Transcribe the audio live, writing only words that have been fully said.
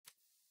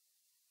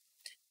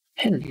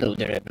Hello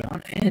there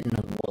everyone and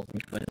welcome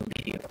to another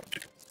video.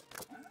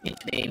 And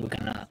today we're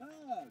gonna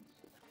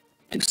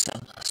do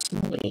some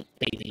small little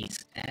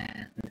dailies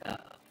and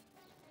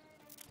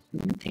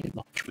nothing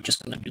much. We're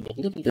just gonna do a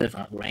little bit of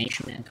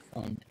arrangement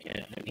on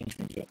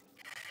inventory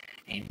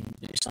and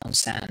do some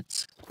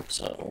sands.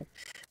 So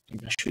I'm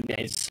gonna show you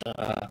guys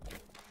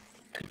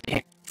today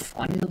I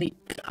finally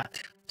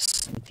got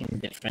something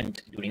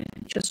different during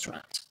just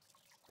runs.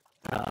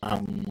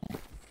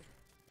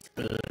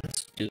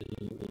 Let's do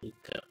the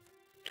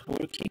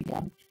Turkey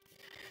one.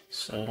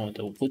 So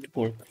the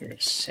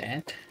woodworker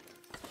set.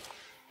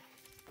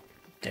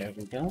 There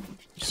we go.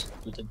 Just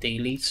do the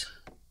dailies.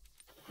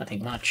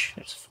 Nothing much.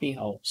 There's 3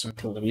 hours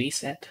until the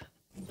reset.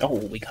 Oh,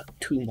 we got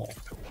 2 more.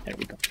 There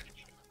we go.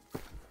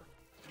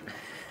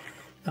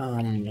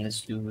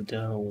 Let's do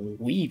the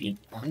weaving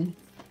one.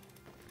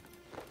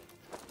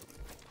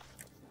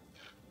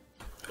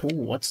 Oh,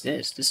 what's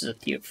this? This is a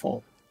tier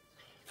 4.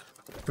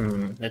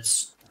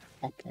 Let's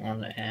hop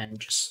on and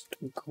just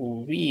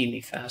go really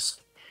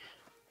fast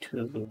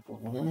to...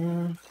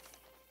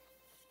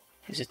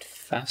 Is it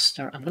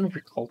faster? I'm gonna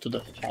recall to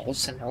the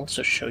halls and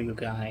also show you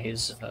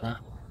guys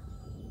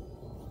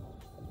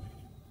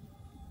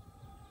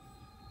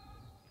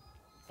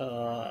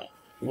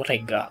what I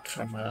got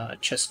from a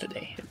chest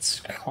today.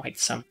 It's quite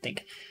something.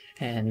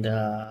 And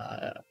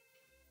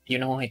you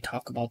know, I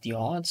talk about the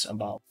odds,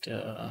 about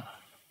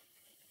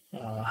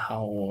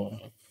how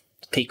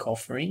take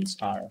offerings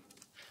are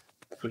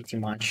pretty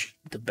much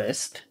the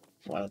best.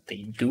 Well,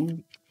 they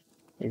do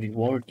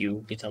reward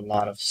you with a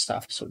lot of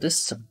stuff. So this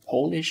is a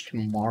polished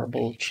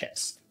marble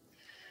chest.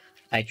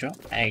 I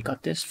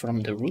got this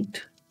from the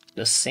route,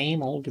 the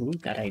same old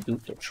route that I do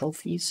for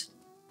trophies.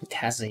 It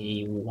has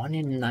a 1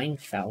 in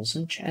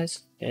 9,000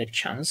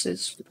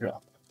 chances to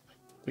drop.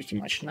 Pretty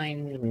much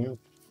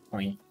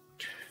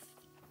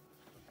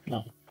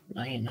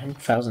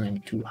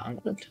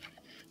 9,200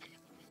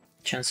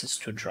 chances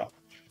to drop.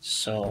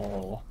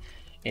 So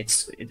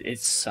it's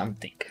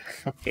something.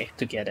 Okay,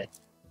 to get it.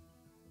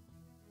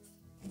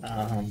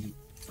 I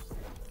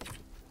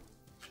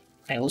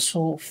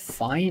also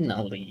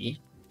finally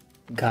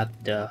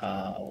got the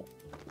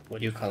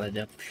what do you call it?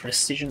 The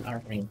precision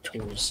armoring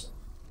tools.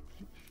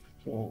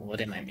 Oh,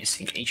 what am I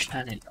missing?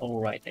 H-tanning. Oh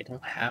right, I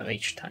don't have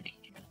H-tanning.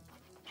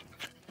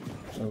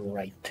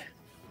 Alright.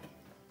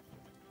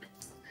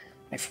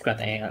 I forgot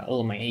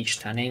all my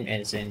H-tanning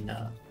is in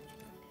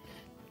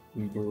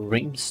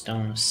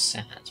brimstone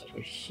sands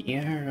over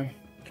here.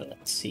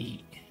 Let's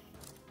see.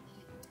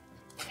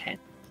 10.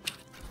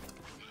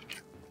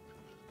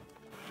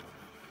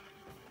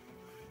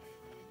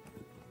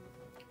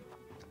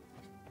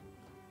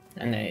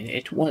 And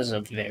it was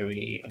a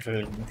very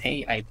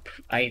hey,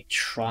 I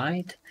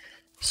tried.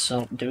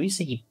 So there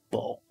is a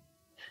bow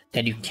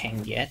that you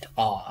can get.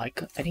 Oh, I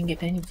didn't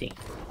get anything.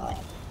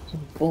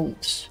 Some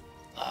bones.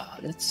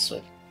 That's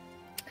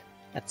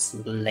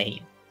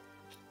lame.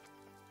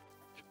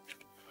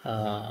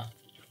 To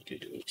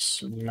do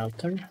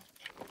smelter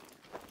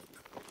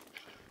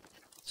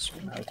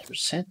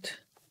set.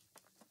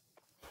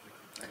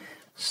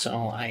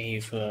 So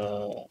I've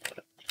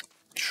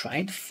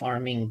tried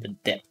farming the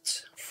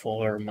depths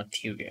for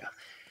materia,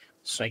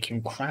 so I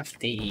can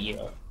craft a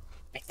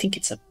I think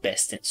it's a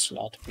best in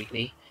slot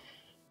really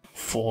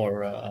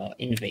for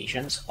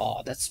invasions.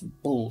 Oh, that's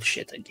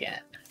bullshit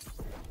again.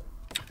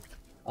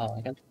 Oh,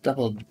 I got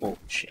double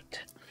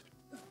bullshit.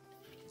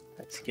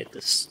 Let's get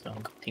this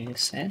stone thing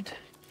set.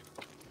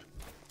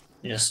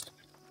 Just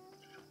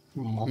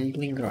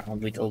mumbling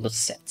around with all the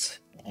sets.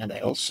 And I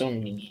also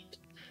need,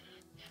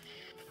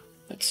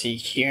 let's see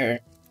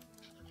here,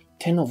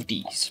 10 of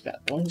these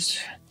bad boys.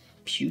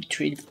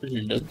 Putrid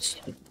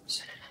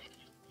lodestones.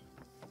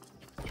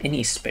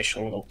 Any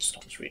special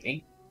lodestones,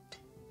 really.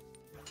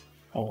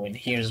 Oh, and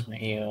here's my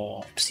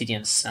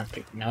obsidian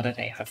sampling. Now that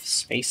I have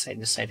space, I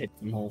decided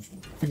to move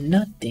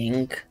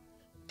nothing.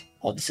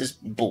 Oh, this is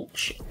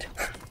bullshit.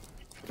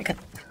 I got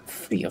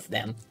 3 of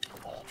them.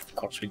 Of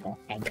course, we don't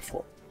have the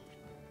 4.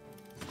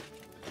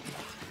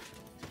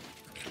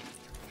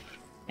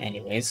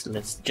 Anyways,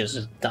 let's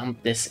just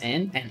dump this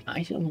in, and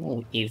I don't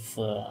know if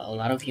a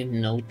lot of you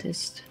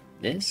noticed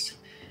this,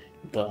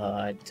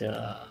 but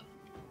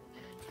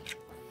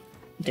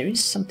there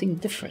is something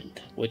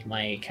different with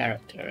my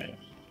character.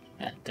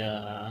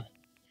 And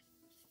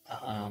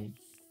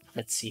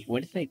let's see,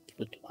 where did I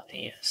put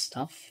my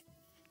stuff?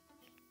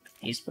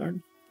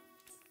 Eastburn?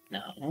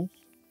 No.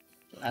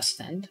 Last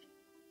Stand?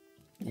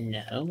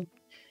 No.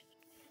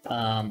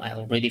 I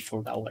already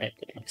forgot where I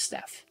put my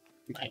stuff.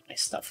 My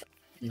stuff.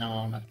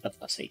 No, not that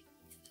fussy.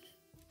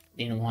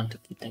 Didn't want to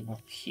put them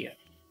up here.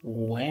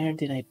 Where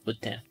did I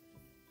put them?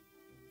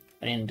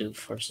 I didn't do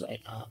first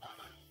like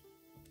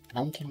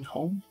mountain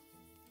home.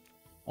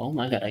 Oh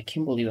my god, I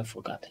can't believe I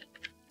forgot it.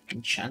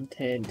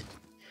 Enchanted.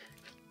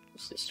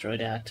 Let's destroy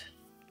that.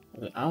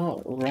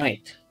 Oh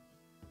right.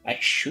 I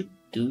should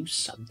do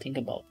something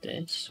about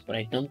this, but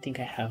I don't think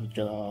I have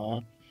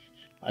the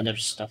other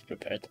stuff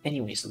prepared.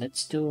 Anyways,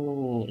 let's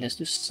do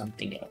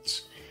something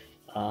else.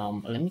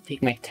 Let me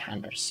take my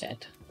tanner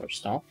set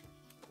first off.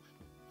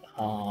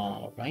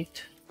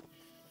 Right.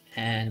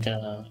 And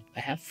I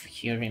have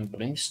here in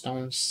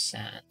Brimstone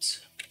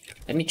Sands.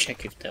 Let me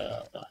check if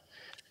the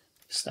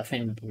stuff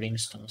in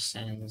Brimstone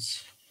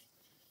Sands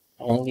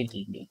only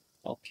DB.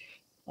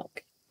 Okay,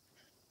 okay.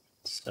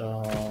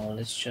 So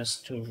let's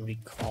just do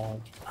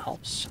recall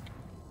house.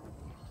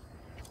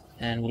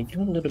 And we'll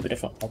do a little bit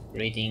of an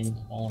upgrading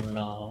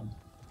on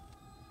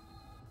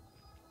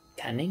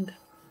tanning.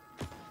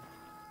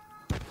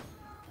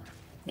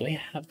 Do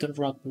I have the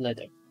rock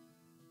leather?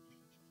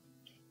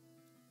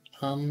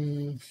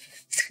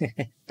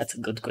 That's a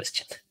good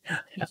question.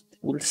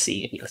 We'll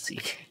see, we'll see.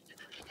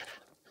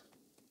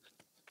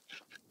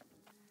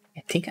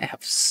 I think I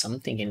have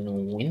something in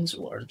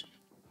RimWorld,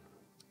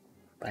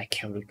 but I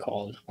can't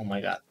recall. Oh my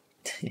god.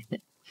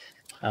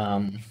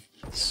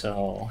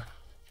 So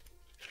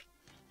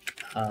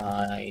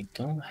I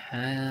don't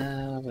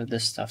have the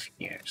stuff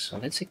here, so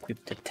let's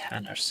equip the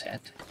Tanner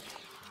set.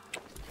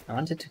 I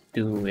wanted to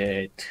do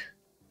it,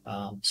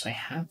 so I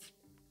have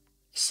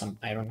some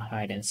iron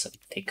hide and some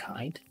thick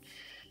hide,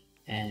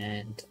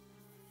 and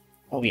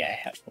oh yeah, I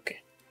have.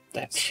 Okay,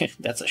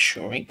 that's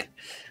assuring.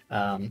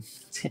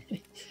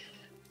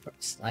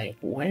 First,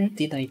 where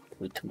did I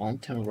put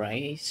Mountain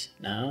Rise?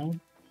 No,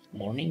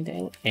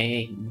 Morningdale.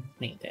 Hey,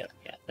 Morningdale.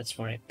 Yeah, that's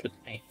where I put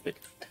my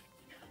equipment.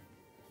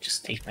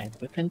 Just take my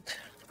equipment.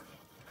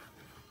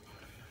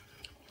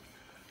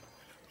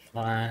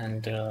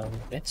 And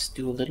let's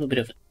do a little bit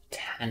of a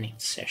tanning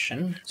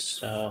session.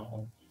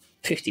 So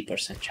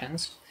 50%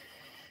 chance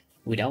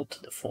without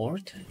the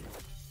fort.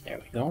 There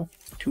we go.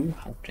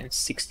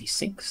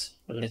 266.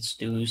 Let's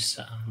do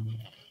some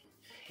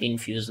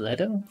infused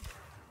leather.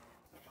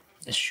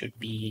 This should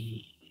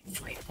be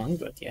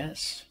 500,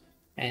 yes.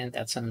 And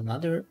that's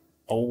another.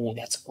 Oh,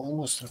 that's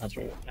almost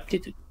another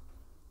aptitude.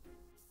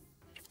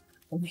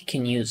 Oh, we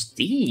can use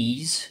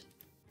these.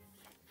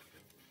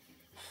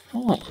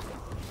 Oh,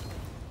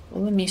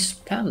 well, let me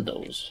spam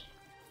those.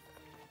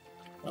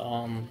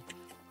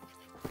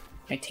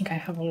 I think I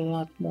have a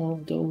lot more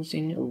of those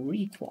in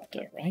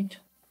Reedwater, right?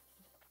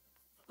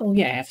 Oh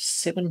yeah, I have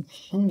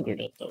 700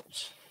 of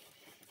those.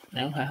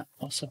 Now I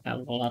also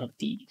have a lot of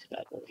these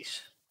bad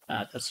boys.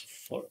 That's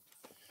for.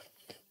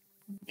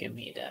 Give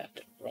me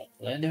that raw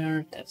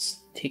leather.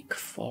 That's thick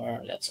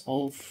fur. That's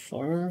all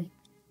fur.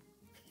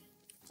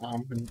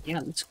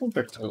 Yeah, let's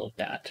convert all of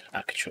that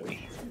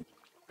actually,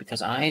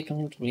 because I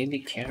don't really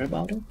care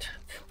about it.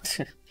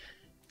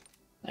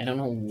 I don't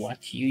know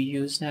what you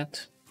use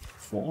that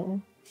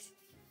for,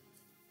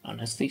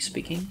 honestly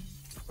speaking.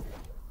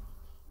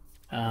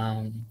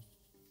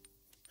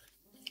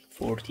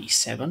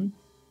 47.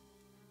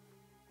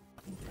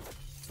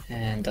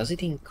 And does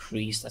it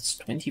increase? That's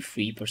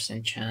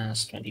 23%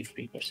 chance,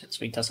 23%,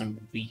 so it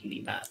doesn't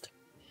really matter.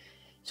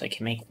 So I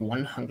can make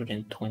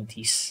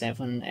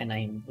 127, and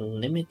I'm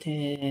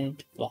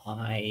limited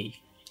by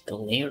the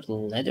layered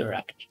leather.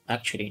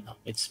 Actually, no,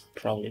 it's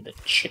probably the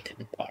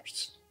chitin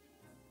parts.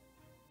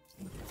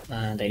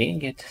 And I didn't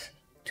get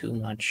too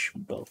much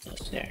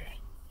bonus there.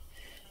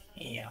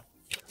 Yeah.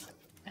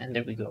 And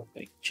there we go.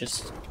 We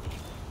just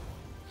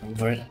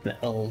converted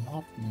a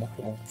lot more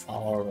of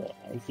our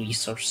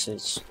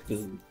resources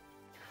to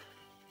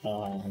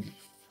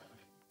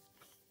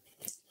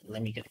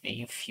let me get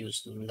a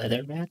infused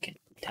leatherback and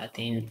put that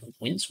in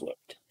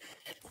Windsward.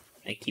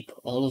 I keep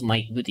all of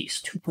my goodies.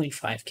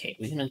 2.5k.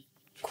 We're gonna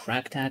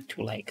crack that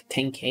to like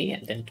 10k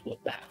and then do a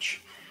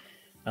batch.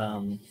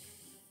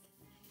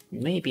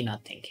 Maybe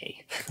not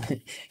 10k.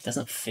 It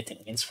doesn't fit in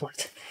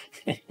Windsward.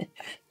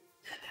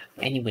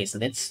 Anyways,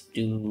 let's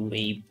do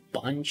a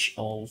bunch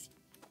of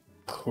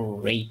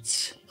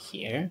crates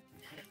here.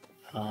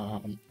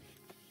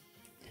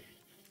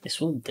 This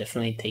will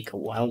definitely take a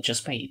while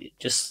just by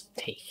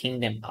taking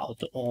them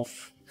out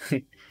of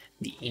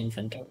the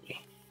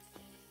inventory.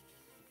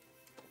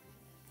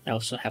 I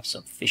also have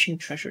some fishing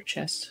treasure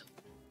chests.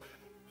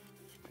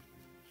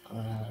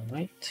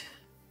 Right.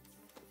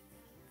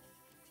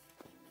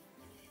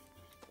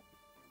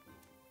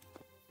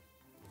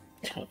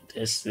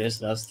 This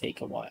does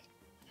take a while.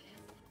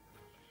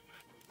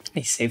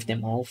 I saved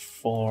them all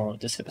for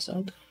this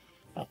episode.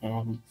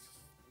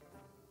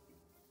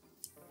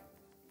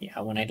 Yeah,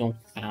 when I don't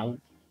have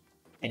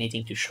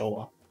anything to show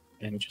up,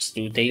 then just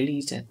do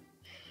dailies and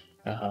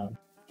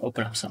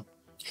open up some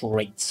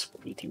crates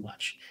pretty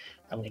much.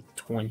 I have like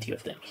 20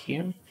 of them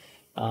here.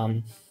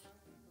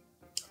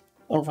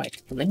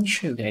 Alright, let me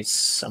show you guys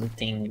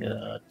something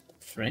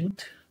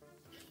different.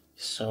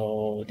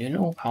 So, do you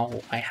know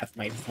how I have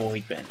my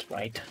void vent,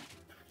 right?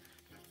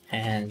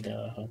 And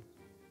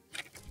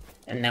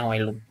now I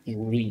look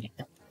green.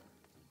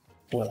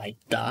 Well, I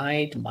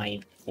dyed my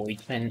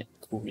void vent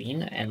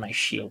green and my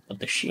shield, but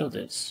the shield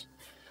is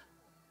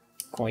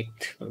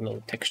quite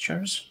low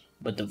textures.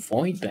 But the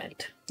void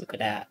vent, look at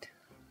that.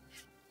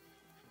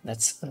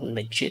 That's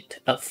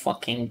legit a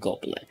fucking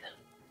goblin.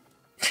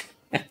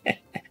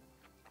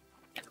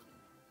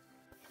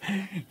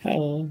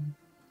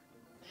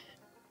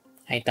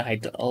 I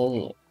dyed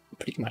all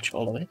pretty much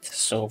all of it.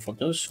 So for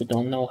those who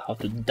don't know how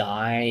to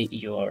dye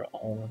your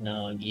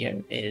own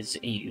gear, is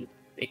you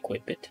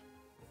equip it,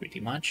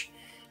 pretty much.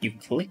 You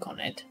click on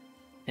it,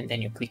 and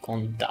then you click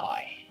on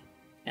dye,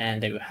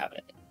 and there you have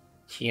it.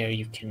 Here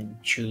you can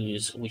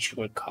choose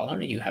whichever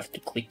color. You have to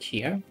click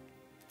here,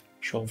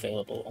 show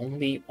available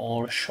only,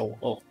 or show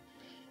all,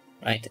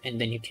 right? And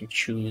then you can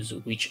choose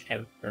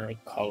whichever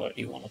color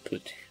you want to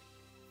put.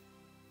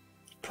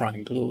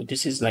 Prime blue.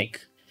 This is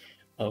like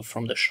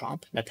from the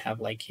shop that have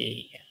like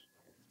a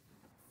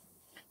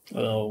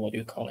what do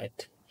you call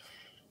it?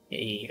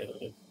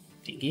 A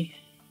thingy,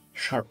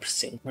 sharp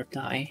silver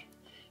dye.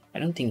 I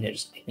don't think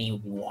there's any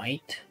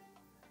white.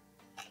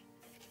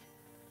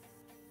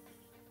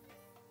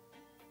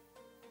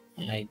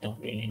 I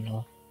don't really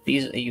know.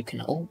 These you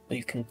can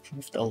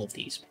craft all of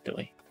these, by the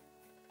way.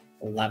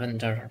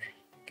 Lavender.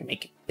 You can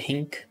make it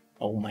pink.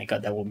 Oh my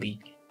god, that would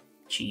be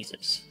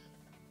Jesus.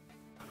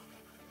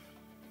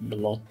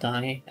 Blood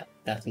dye.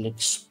 That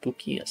looks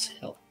spooky as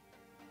hell.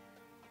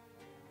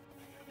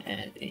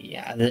 And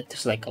yeah,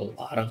 there's like a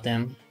lot of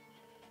them.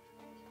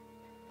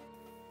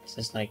 This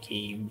is like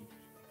a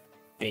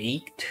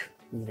baked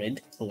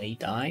red clay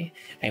dye.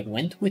 I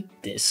went with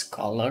this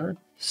color,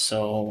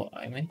 so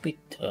I went with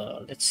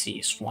let's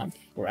see, swamp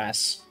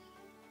grass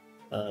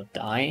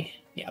dye.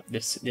 Yeah,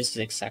 this is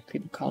exactly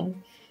the color.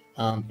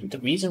 The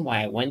reason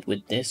why I went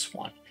with this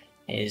one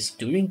is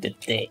during the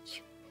day.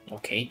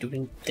 Okay,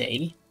 during the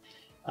day,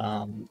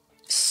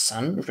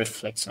 sun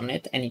reflects on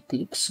it and it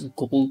looks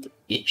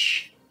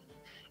gold-ish.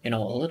 You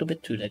know, a little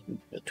bit to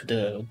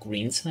the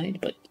green side,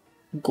 but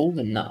gold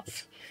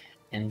enough.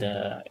 And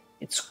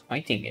it's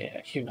quite,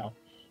 you know,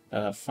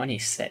 a funny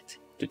set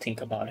to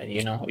think about it.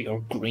 You know,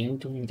 you're green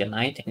during the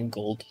night and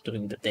gold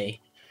during the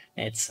day.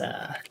 It's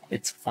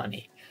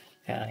funny,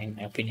 in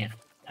my opinion.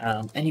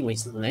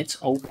 Anyways, let's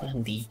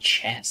open the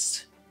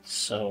chest.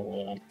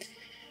 So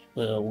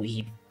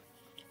we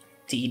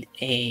did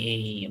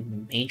a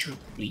major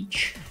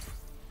breach,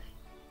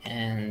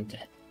 and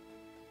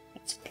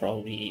it's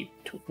probably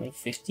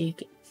 250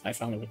 to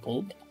 500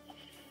 gold.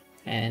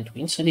 And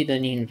we also did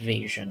an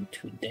invasion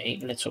today.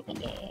 Let's open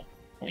the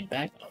point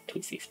bag. Oh,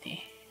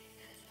 250.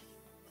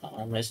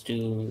 Let's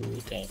do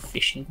the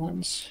fishing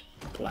ones.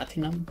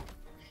 Platinum.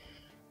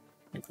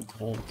 And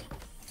gold.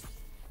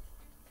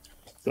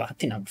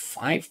 Platinum.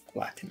 5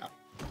 platinum.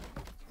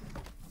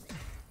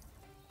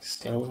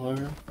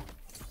 Silver.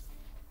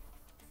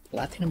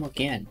 Platinum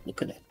again.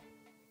 Look at that.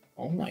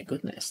 Oh my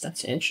goodness,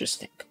 that's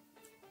interesting.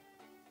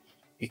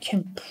 You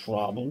can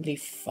probably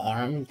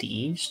farm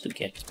these to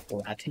get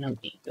platinum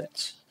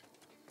ingots.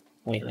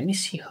 Wait, let me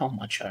see how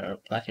much are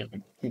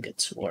platinum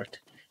ingots worth.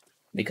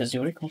 Because the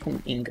original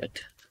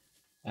ingot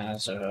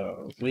has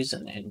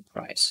risen in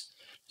price.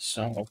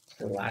 So,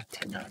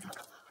 platinum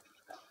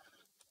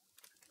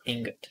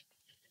ingot.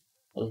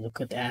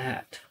 Look at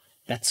that.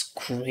 That's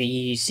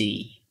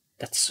crazy.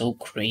 That's so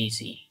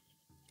crazy.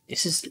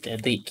 This is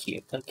the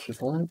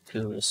equivalent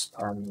to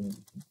star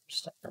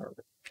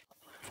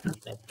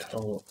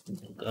metal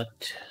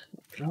gut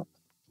drop.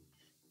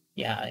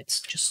 Yeah,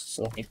 it's just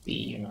slightly,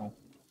 you know,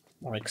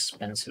 more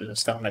expensive than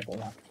star metal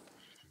one.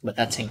 But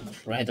that's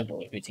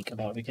incredible if you think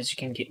about it, because you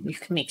can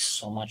make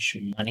so much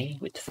money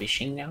with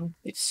fishing now.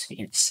 It's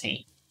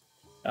insane.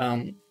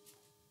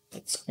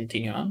 Let's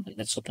continue on and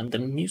let's open the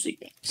music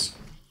box.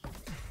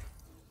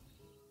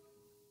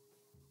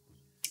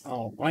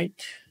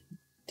 Alright.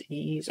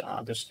 These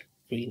are just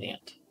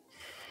brilliant.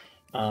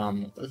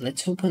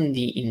 Let's open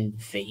the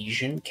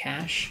invasion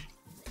cache.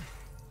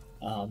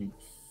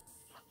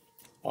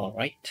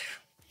 Alright.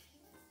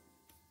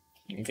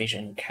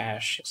 Invasion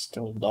cache is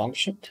still dog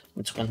shit.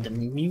 Let's open the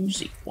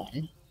music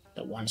one,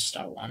 the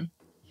 1-star one.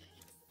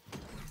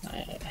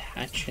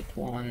 Hatchet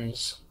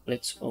ones.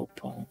 Let's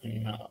open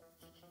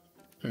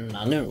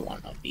another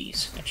one of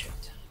these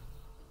hatchet.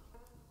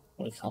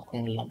 With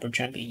Falcon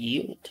Lumberjack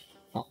yield.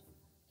 Huh.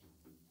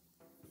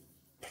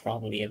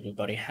 Probably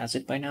everybody has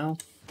it by now.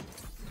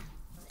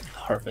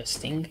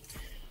 Harvesting.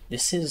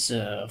 This is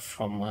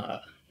from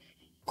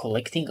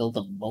collecting all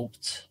the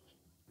motes.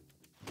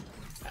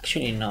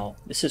 Actually, no.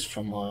 This is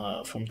from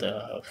the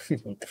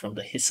from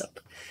the hyssop.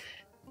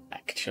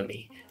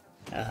 Actually,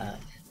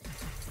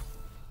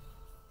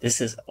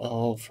 this is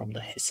all from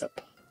the hyssop.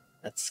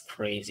 That's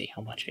crazy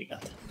how much I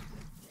got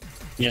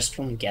just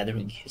from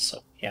gathering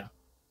hyssop. Yeah,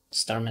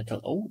 star metal.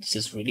 Oh, this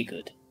is really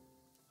good.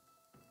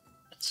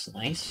 That's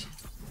nice.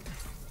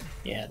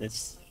 Yeah,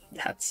 that's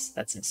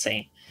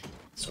insane.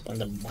 Let's open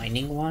the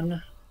mining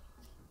one.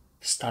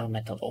 Star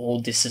metal. Oh,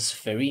 this is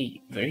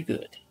very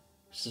good.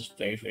 This is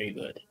very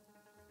good.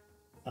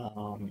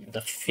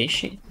 The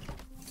fishing.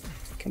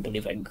 I can't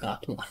believe I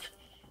got one.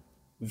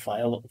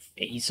 Vial of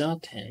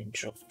Azot and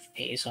drop of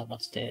Azot.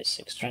 What's this?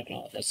 Extract.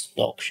 Oh, that's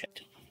dog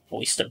shit.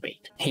 Oyster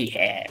bait.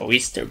 Yeah,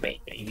 oyster bait,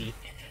 baby.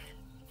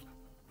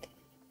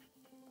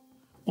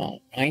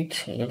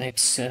 Alright,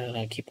 let's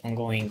keep on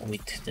going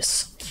with the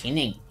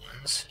skinning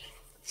ones.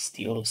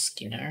 Steel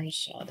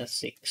skinners. Oh, that's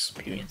the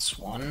experience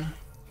one.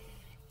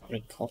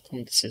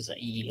 Agricultum, this is a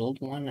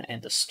yield one,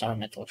 and the star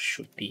metal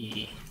should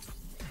be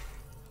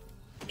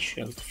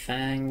Chilled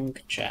Fang,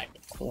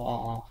 Jagged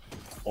Claw,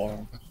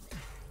 or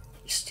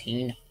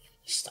Pristine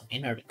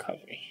Stamina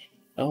Recovery.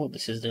 Oh,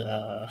 this is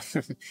the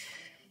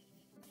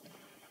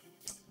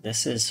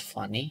this is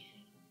funny.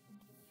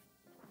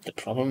 The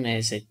problem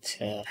is it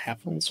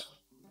happens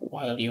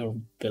while you're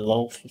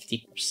below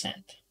 50%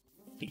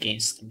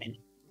 against stamina.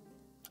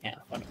 Yeah,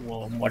 but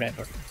well,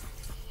 whatever.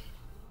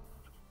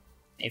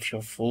 If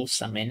you're full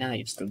stamina,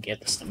 you still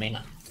get the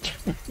stamina.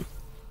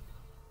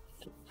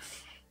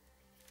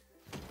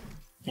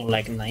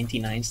 Like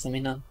 99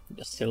 stamina,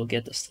 you still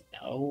get the stamina.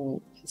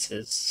 Oh, this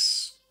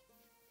is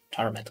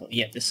Tar Metal.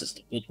 Yeah, this is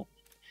the good one.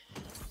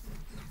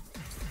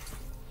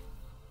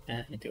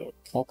 And your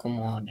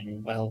Pokemon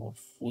and well,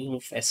 full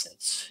of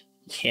essence.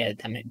 Yeah,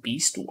 damn it,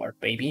 Beast Ward,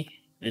 baby.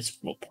 This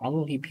will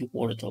probably be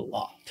worth a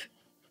lot.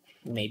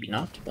 Maybe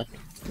not, but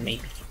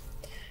maybe.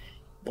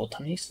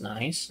 Botanist,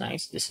 nice,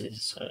 nice. This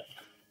is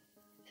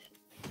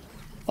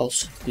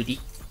also goodie.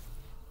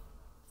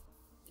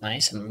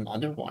 Nice,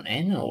 another one,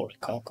 and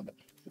Oracle.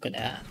 Look at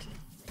that.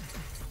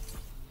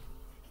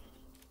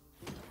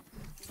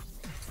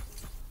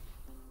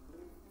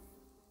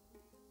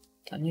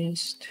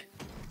 Botanist.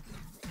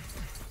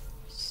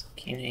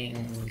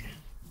 Skinning.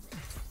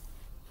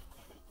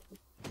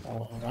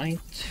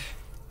 Alright.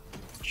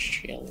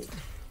 Shield.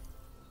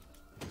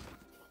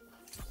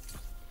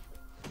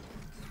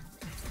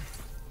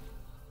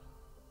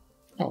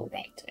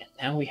 Alright, and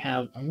now we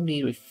have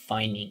only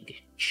refining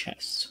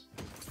chests.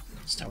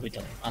 Start with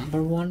the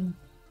lumber one.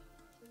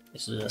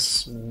 This is a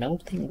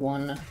smelting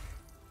one.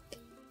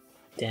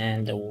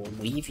 Then the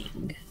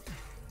weaving.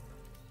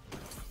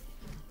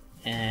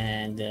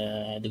 And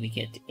do we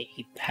get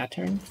a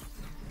pattern?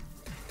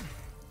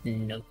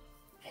 No.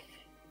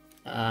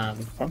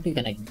 I'm probably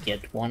gonna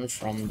get one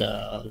from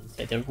the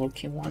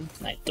leatherworking one.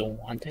 I don't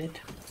want it.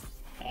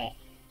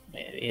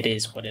 It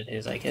is what it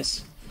is, I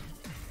guess.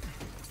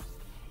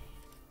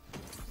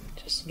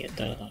 Just get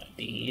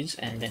these,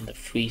 and then the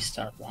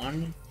freestar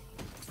one.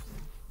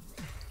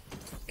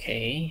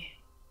 Okay.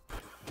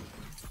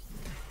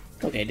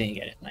 Okay, I didn't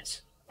get it.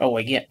 Nice. Oh,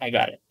 I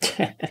got it.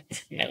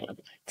 Never mind.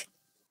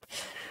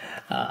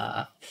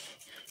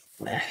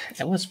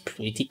 I was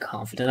pretty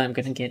confident I'm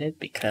gonna get it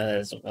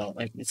because, well,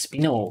 like, it's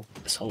been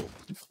so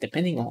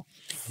depending on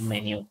how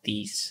many of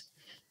these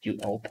you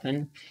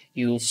open,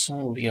 you'll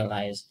soon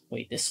realize,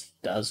 wait, this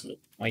does look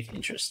quite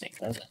interesting,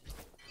 doesn't it?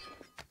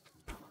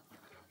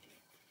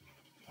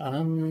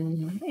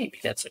 Maybe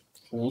that's a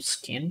cool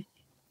skin.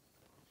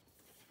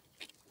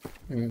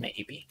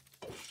 Maybe.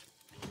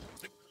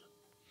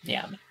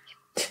 Yeah.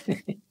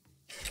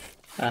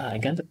 I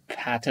got the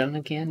pattern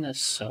again,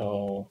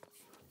 so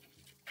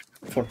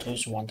for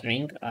those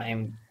wondering,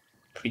 I'm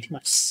pretty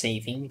much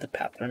saving the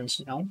patterns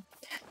now.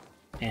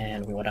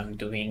 And what I'm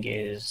doing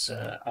is,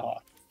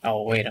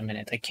 oh, wait a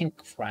minute, I can't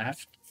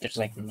craft. There's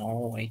like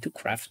no way to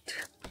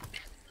craft.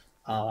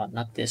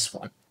 Not this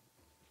one.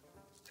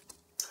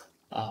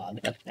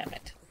 God damn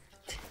it.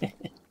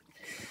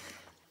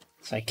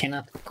 So I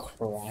cannot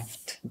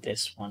craft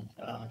this one.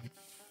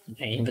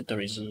 My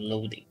inventory is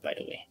loading, by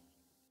the way.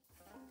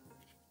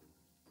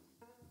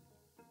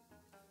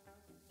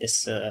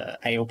 This,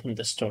 I opened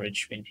the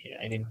storage bin here.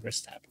 I didn't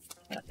press tab.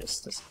 This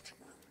doesn't.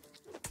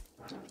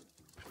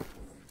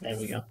 There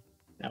we go.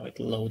 Now it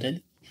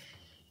loaded.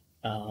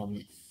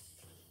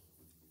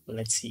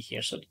 Let's see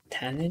here. So the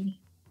tannin,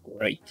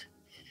 great.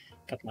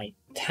 Got my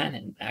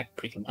tannin back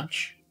pretty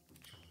much.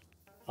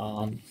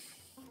 Do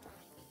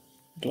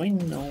I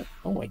know?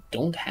 Oh, I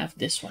don't have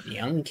this one.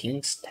 Young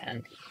King's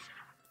Tannin.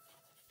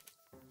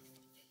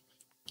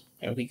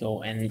 There we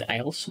go. And I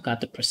also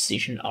got the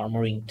precision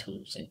armoring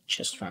tools in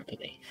chest run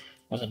today.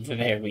 It was a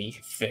very,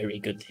 very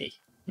good day.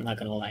 I'm not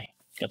gonna lie.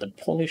 Got the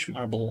polished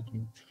marble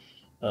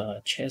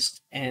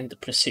chest and the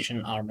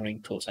precision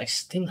armoring tools. I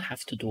still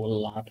have to do a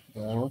lot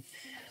more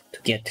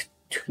to get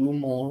 2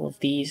 more of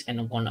these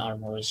and 1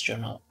 armorer's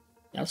journal.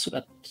 I also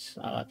got this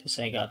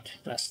I got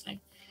last time.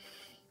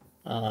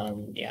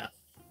 Yeah.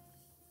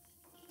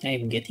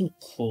 I'm getting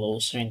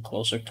closer and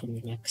closer to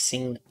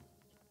maxing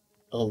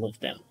all of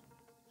them.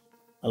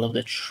 All of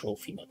the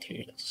trophy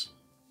materials.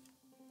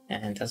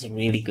 And that's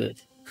really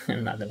good,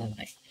 I'm not gonna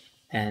lie.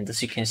 And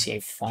as you can see, I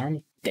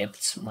farm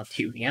depths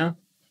materia,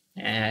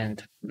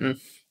 and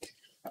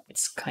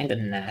it's kind of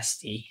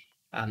nasty.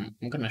 I'm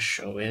gonna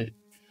show it.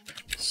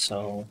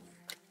 So,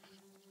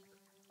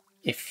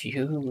 if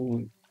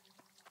you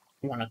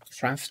want to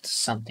craft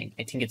something,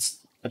 I think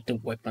it's at the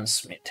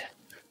weaponsmith.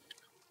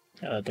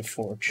 The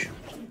forge.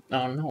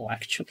 Oh no,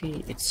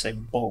 actually it's a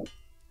bow.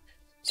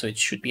 So it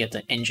should be at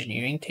the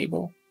engineering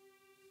table.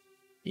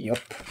 Yup.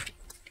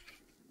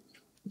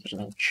 There's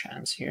no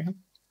chance here.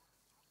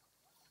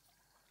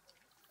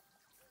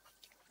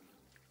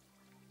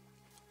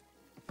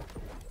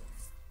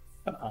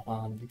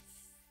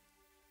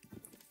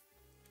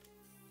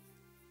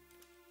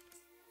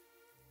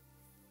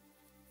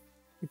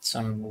 It's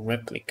on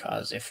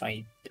replicas if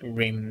I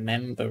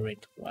remember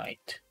it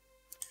right.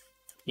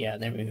 Yeah,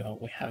 there we go.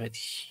 We have it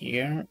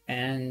here,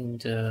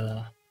 and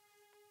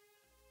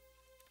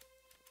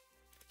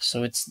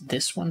so it's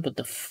this one, but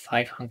the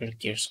 500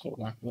 gear score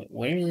one.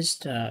 Where is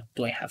the?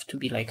 Do I have to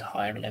be like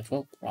higher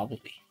level?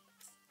 Probably.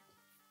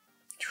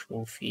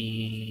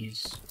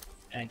 Trophies.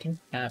 I didn't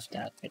have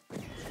that.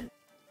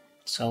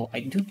 So I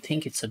do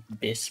think it's a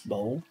Bis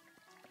bow.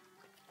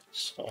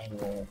 So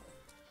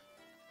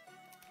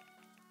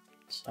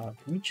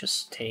let me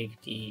just take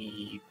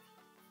the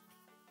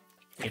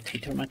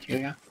theater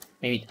material.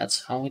 Maybe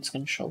that's how it's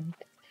gonna show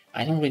it.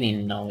 I don't really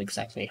know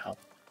exactly how.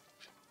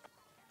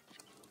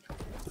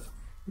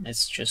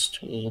 Let's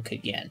just look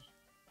again.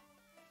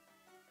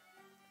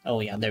 Oh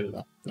yeah, there we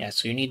go. Yeah,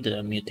 so you need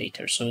the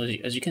mutator. So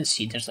as you can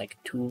see, there's like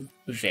two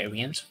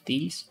variants of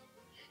these,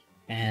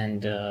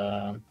 and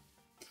the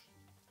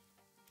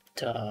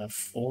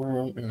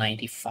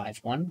 495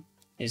 one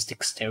is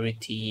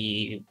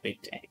dexterity with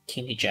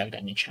keenly jagged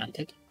and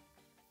enchanted.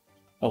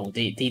 Oh,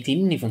 they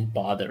didn't even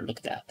bother. Look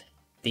at that.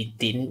 They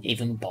didn't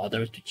even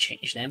bother to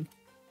change them.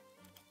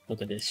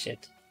 Look at this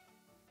shit.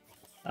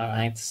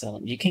 Alright, so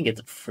you can get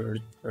the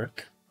third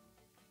perk.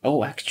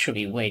 Oh,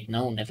 actually, wait,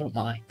 no, never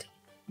mind.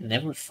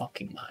 Never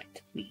fucking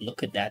mind.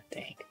 Look at that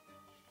thing.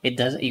 It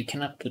doesn't. You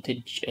cannot put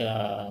a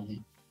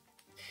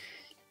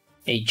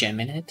gem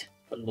in it,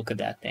 but look at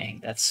that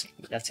thing. That's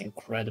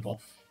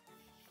incredible.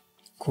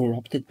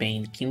 Corrupted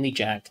Bane, Keenly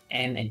Jagged,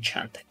 and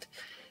Enchanted,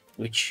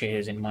 which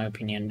is, in my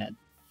opinion,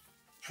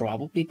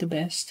 probably the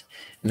best.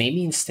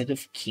 Maybe instead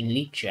of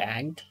Keenly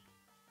Jagged,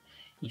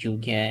 you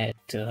get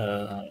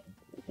the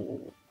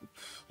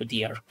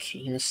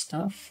arcane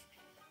stuff.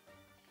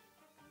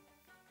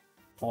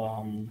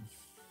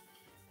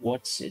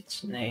 What's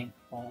its name?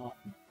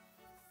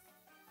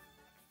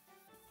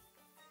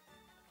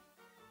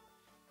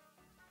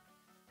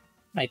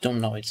 I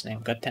don't know its name.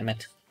 God damn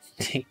it!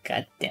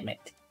 God damn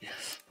it!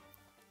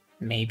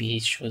 Maybe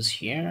it shows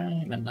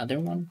here in another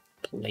one.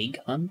 Plague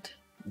Hunt?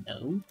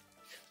 No.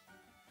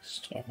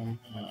 Storm?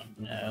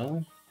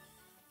 No.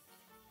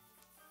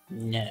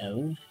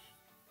 No.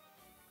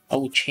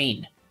 Oh,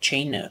 Chain.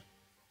 Chain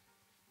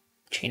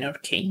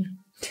Arcane?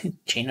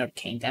 Chain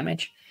Arcane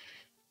damage?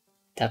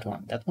 That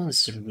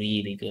one's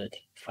really good.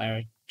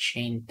 Fire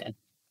Chain that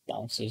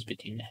bounces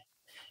between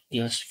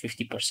deals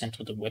 50%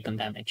 of the weapon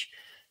damage.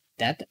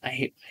 That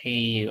I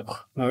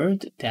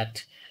heard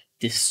that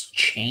this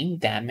chain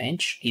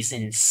damage is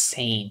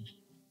insane.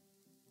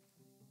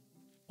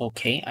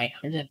 Okay, I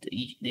heard that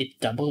it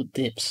double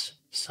dips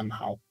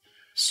somehow.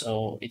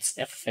 So it's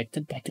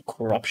affected by the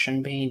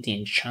corruption bane, the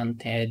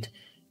enchanted,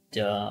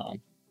 the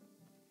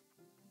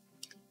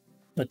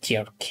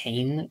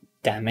arcane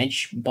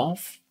damage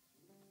buff.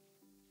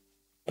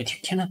 But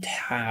you cannot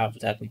have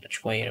that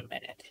much. Wait a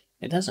minute.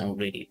 It doesn't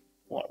really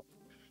work.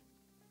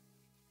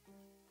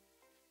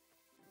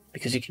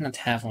 Because you cannot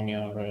have on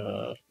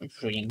your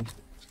ring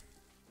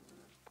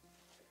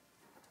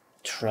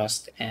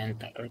trust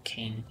and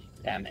arcane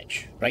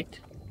damage, right?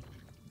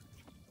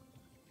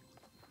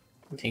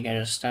 Take out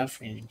your stuff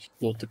and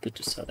go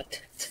to sell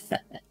it.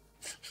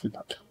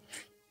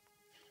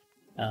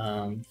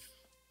 And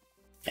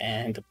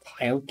the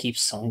pile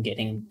keeps on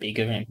getting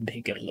bigger and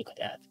bigger. Look at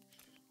that.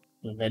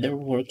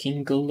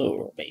 Leatherworking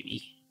galore,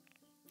 baby.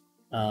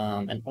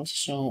 And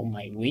also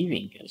my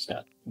weaving is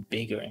got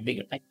bigger and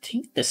bigger. I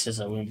think this is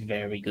a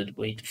very good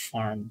way to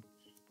farm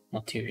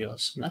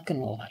materials. I'm not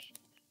gonna lie.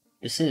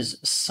 This is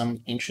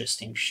some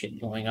interesting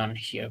shit going on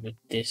here with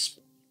this.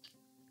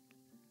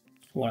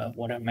 What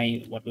do I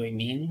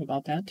mean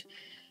about that?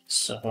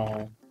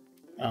 So,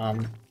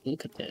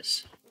 look at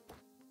this.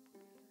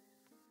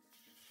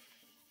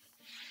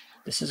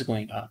 This is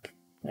going up,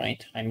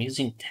 right? I'm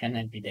using 10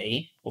 every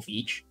day of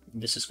each.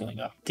 This is going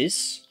up.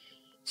 This,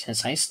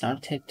 since I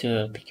started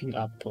picking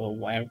up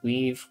wire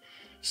weave,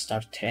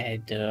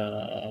 started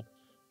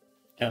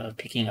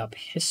picking up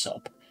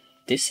hyssop,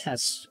 this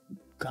has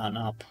gone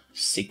up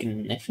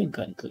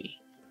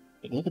significantly.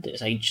 Like, look at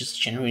this. I just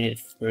generated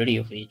 30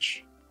 of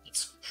each.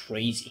 It's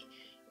crazy.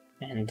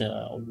 And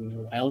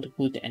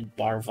wildwood and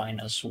barvine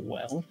as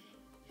well.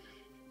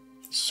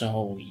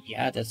 So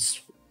yeah,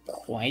 that's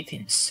quite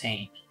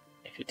insane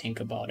if you think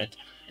about it.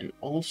 And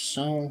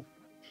also,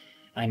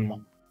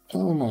 I'm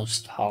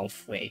almost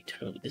halfway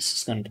through. This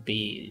is going to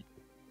be...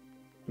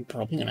 I'm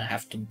probably going to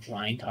have to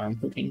grind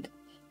armoring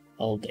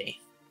all day.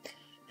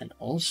 And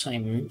also,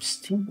 I'm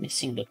still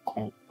missing the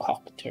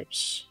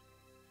concoctors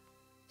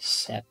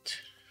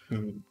set.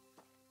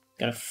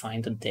 Gotta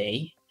find a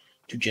day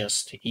to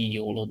just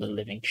YOLO the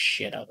living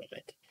shit out of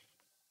it.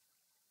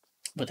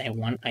 But I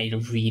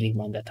really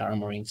want that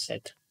armoring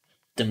set.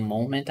 The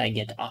moment I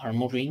get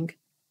armoring,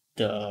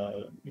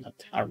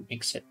 not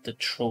armoring set, the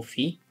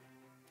trophy,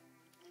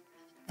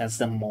 that's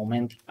the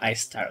moment I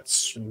start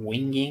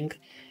swinging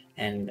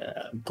and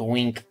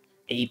going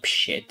ape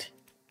shit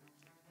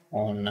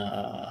on.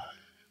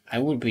 I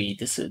will be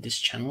this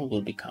channel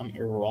will become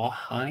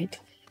Rawhide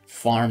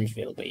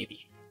Farmville,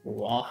 baby.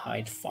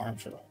 Rawhide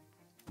Farmville.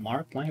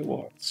 Mark my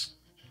words.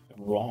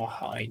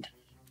 Rawhide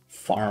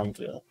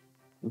Farmville.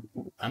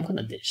 I'm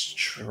gonna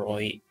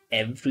destroy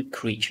every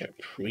creature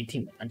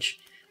pretty much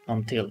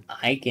until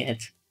I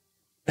get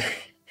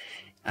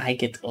I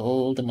get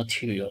all the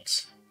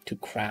materials to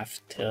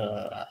craft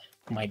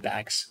my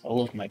bags,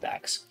 all of my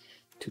bags,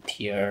 to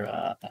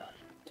tier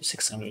to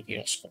 600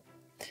 years old.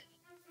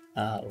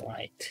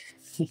 Right.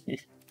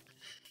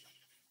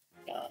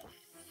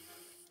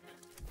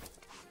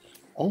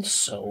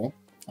 Also,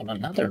 on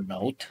another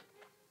note,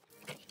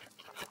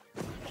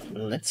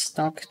 let's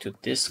talk to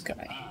this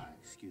guy.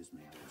 Excuse me,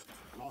 I was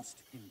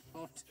lost in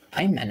thought.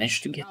 I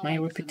managed to get my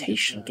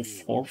reputation to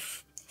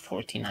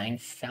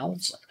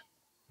 49,000.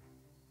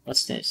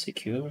 What's this?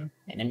 Secure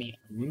enemy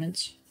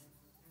armaments?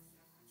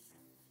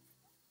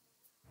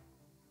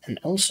 And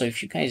also,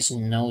 if you guys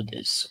know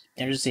this,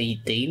 there's a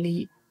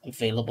daily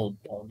available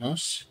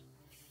bonus.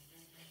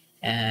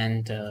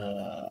 And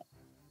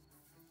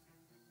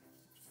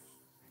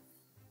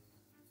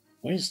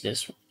where is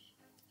this one?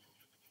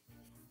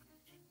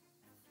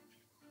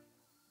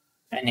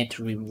 And it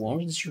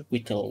rewards you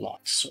with a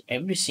lot. So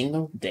every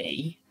single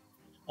day,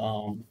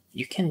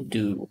 you can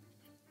do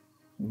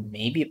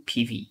maybe a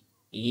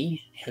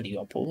PvE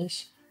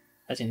Heliopolis,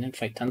 as in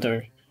Fight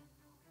Thunder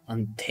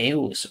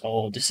Anteus.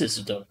 Oh, this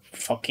is the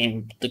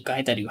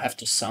guy that you have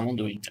to summon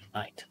during the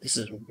night. This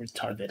is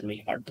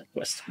retardedly hard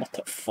quest. What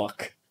the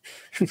fuck?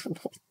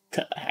 What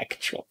the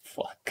actual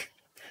fuck?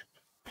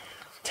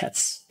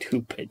 That's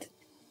stupid.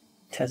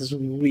 That's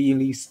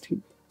really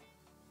stupid.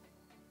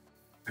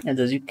 And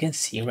as you can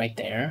see right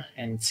there,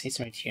 and it says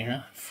right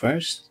here,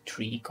 first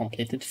 3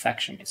 completed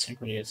faction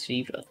missions will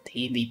receive a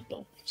daily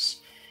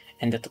bonus.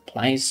 And that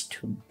applies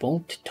to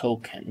both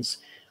tokens,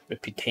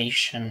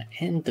 reputation,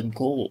 and the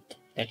gold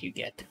that you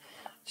get.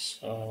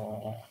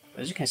 So,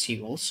 as you can see,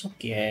 you also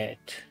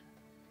get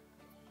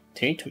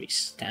territory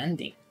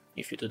standing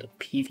if you do the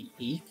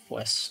PvE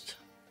quest.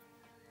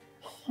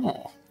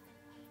 Huh.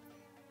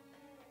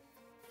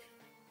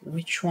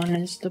 Which one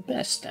is the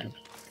best then?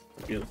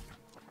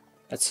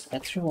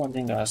 That's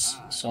rewarding us.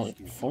 So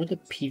for the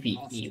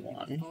PvE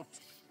one,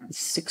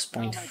 it's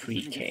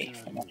 6.3k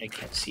from what I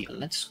can see.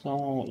 Let's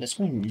go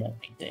in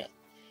Morningdale.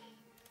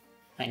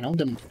 I know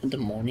the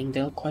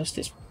Morningdale quest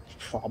is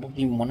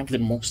probably one of the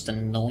most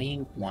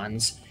annoying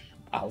ones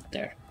out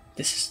there.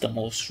 This is the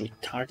most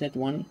retarded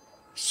one.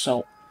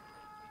 So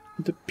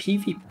the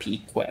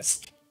PvP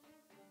quest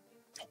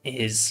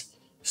is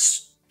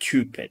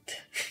stupid.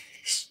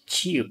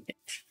 Stupid.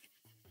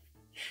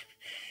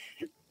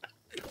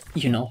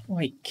 You know who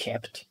I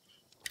kept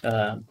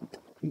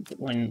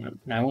when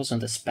I was on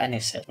the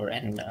Spanish server,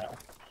 and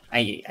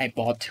I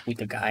bought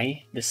with a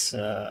guy this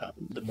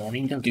the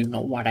Morningdale. Do you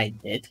know what I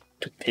did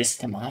to piss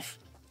them off?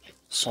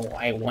 So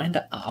I went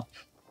up.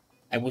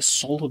 I was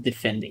solo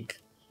defending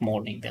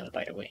Morningdale,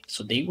 by the way.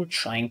 So they were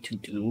trying to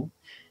do.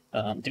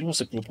 There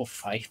was a group of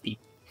 5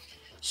 people.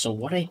 So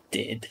what I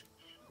did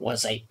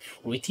was I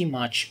pretty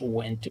much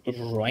went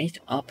right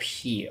up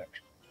here.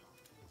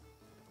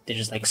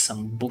 There's like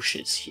some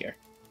bushes here,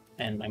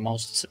 and my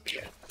mouse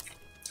disappeared.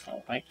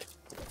 Alright.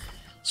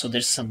 So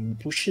there's some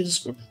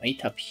bushes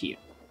right up here.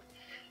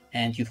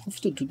 And you have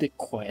to do the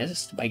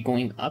quest by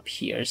going up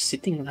here,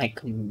 sitting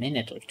like a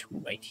minute or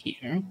 2 right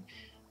here,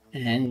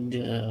 and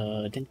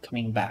then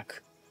coming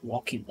back,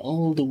 walking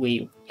all the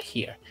way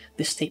here.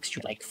 This takes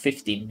you like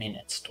 15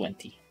 minutes,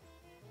 20.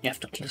 You have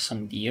to kill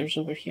some deers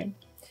over here,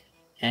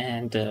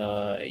 and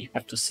you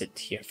have to sit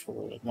here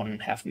for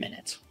 1.5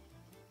 minutes.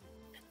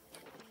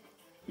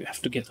 You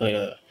have to get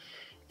the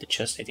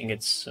chest. I think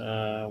it's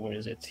where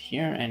is it?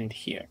 Here and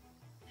here.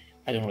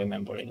 I don't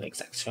remember it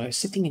exactly. So I was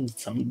sitting in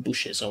some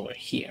bushes over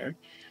here,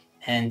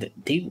 and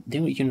they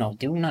were, you know,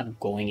 they were not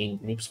going in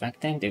groups back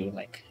then. They were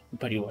like,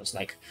 everybody was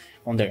like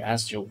on their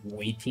ass, they're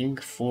waiting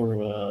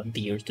for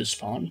deer to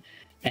spawn,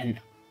 and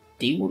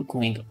they were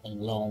going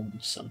alone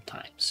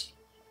sometimes.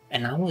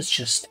 And I was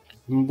just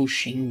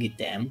ambushing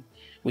them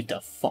with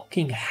a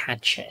fucking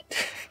hatchet.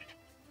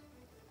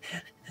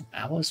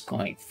 I was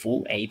going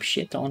full ape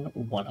shit on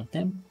one of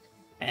them,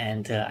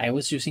 and I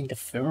was using the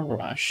Feral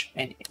Rush,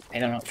 and I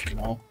don't know if you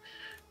know,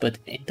 but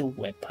in the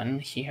weapon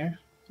here,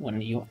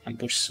 when you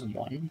ambush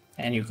someone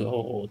and you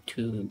go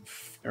to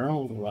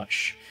Feral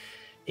Rush,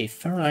 a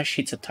Feral Rush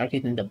hits a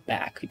target in the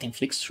back, it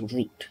inflicts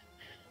root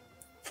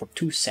for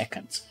 2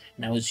 seconds,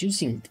 and I was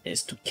using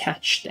this to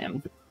catch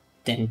them,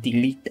 then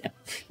delete them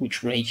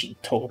with Raging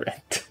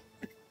Torrent.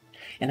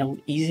 And I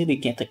would easily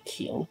get a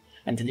kill,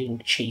 and then they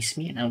would chase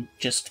me, and I would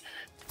just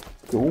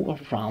go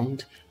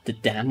around the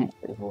damn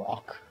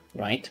rock,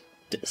 right?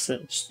 This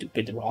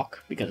stupid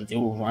rock, because they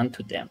will run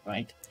to them,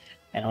 right?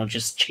 And I'll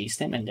just chase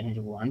them and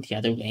then run the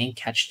other way and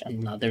catch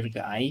another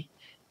guy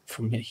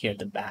from here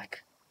the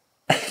back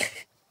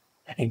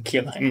and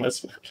kill him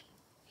as well.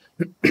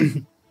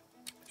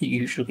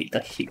 Usually the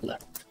healer.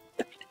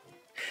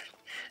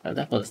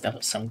 That was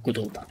some good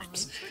old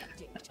times.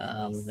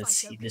 Let's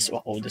see this.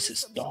 Oh, this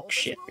is dog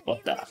shit.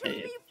 What the?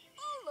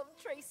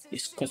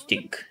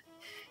 Disgusting.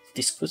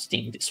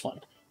 Disgusting. This one.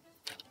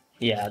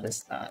 Yeah,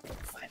 that's not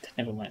fine.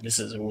 Never mind. This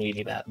is a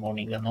really bad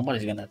morning.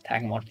 Nobody's gonna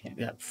attack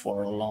morning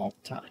for a long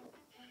time.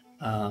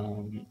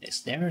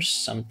 Is there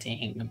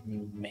something,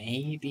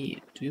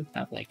 maybe, do you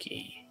have like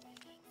a,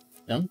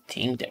 don't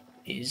think there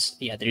is,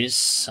 yeah, there is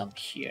some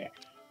here.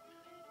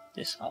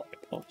 This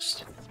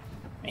outpost.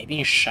 Maybe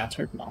in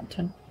Shattered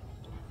Mountain?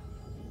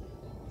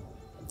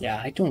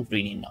 Yeah, I don't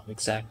really know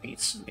exactly.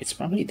 It's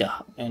probably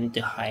in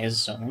the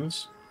highest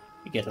zones.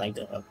 You get like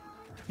the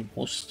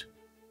most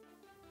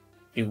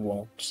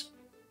rewards.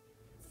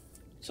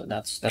 So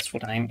that's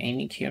what I'm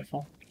aiming here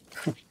for.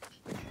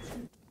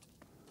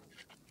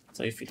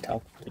 So if we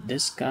talk to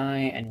this guy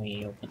and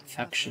we open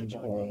faction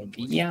board,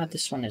 yeah,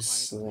 this one is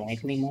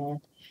slightly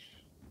more.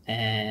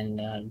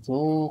 And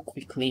go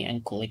quickly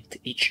and collect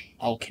each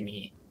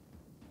alchemy.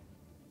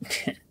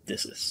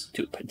 This is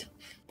stupid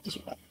as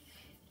well.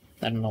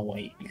 I don't know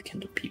why you can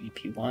do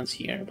PvP once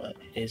here, but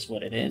it is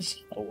what it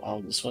is. Oh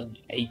wow, this was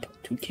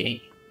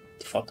 8.2k.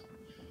 Fuck.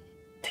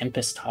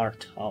 Tempest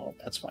Heart. Oh,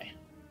 that's why.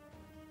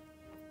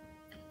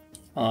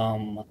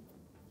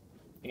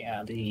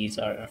 Yeah, these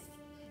are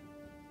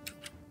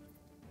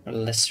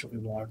less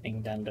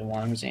rewarding than the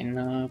ones in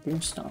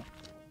Brimstone.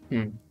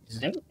 Is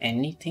there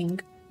anything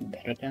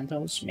better than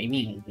those?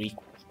 Maybe in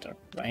Requarter,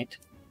 right?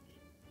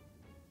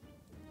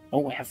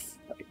 Oh, I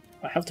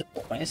have the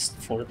quest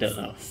for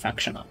the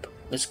faction up.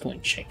 Let's go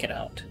and check it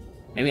out.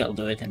 Maybe I'll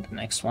do it in the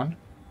next one.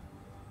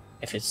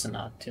 If it's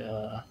not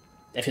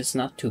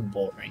too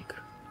boring.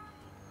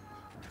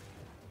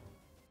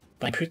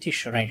 But I'm pretty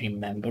sure I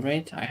remember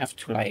it. I have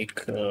to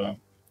like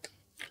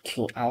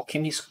kill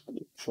Alchemist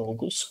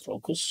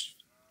Crocus.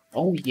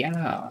 Oh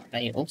yeah,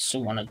 I also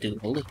want to do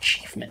all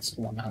achievements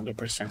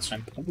 100%, so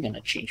I'm probably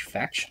gonna change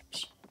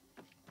factions.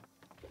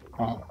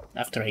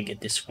 After I get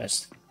this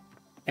quest.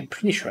 I'm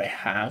pretty sure I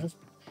have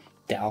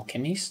the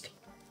Alchemist.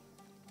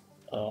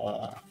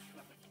 Let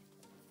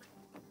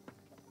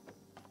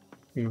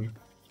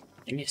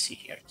me see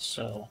here.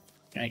 So,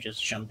 can I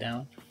just jump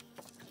down?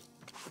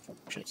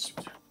 Just...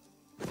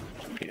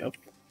 Yep.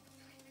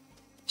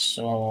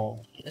 So,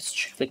 let's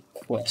check the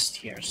quest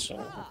here.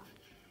 So,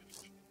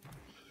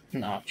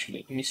 no,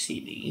 actually, let me see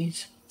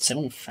these.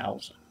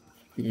 7,000.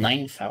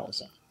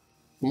 9,000.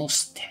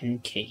 Almost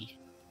 10k.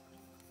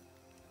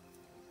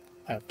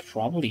 I'll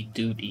probably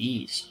do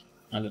these.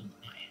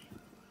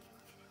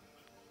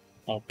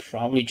 I'll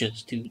probably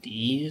just do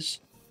these.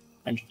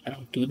 And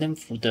I'll do them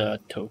for the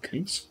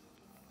tokens.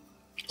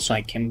 So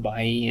I can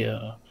buy,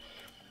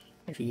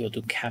 if we go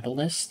to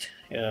Catalyst,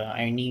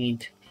 I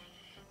need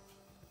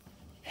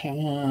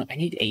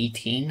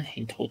 18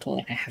 in total,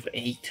 and I have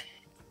 8.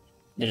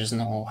 There's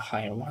no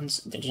higher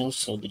ones. There's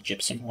also the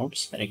Gypsum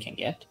Orbs that I can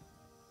get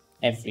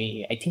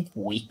every, I think,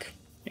 week,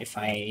 if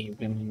I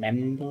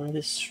remember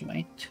this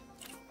right.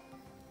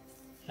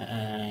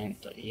 And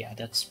yeah,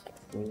 that's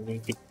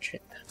pretty much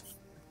it.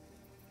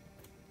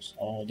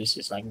 So this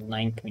is like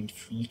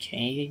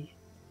 9.3k.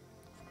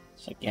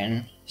 So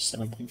again,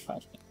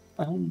 7.5.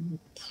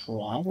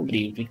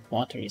 Probably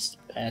Requarter is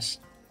the best.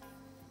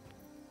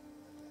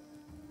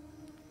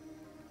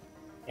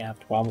 Yeah,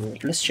 probably.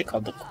 Let's check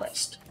out the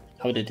quest.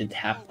 How did it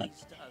happen?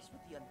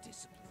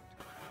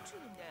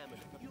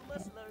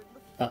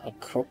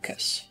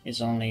 Crocus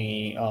is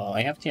only... Oh,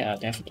 I have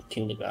to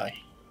kill the guy.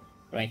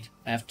 Right?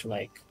 I have to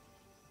like...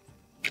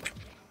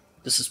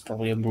 This is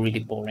probably a really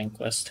boring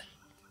quest.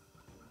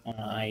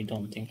 I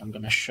don't think I'm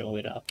gonna show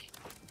it up.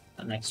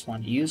 The next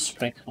one, use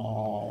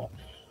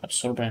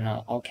Absorber and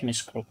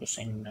Alchemist Crocus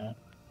in...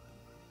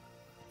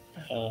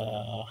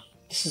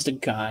 this is the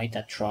guy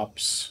that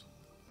drops...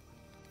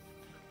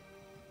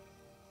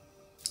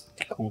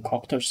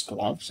 Concoctor's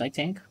Gloves, I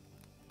think.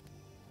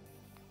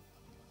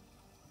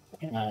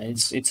 Yeah,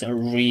 it's a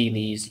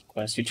really easy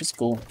quest. You just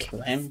go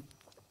kill him.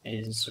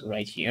 It is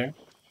right here.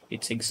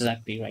 It's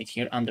exactly right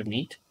here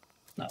underneath.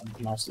 Now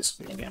the mouse is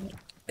spinning again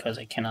because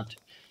I cannot.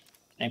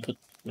 Can I put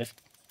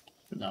lift?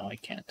 No, I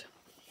can't.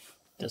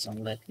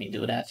 Doesn't let me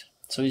do that.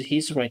 So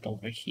he's right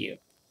over here,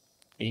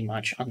 pretty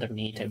much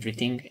underneath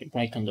everything,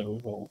 right on the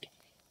road.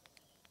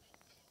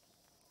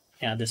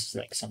 Yeah, this is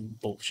like some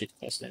bullshit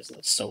quest. That's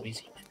so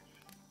easy.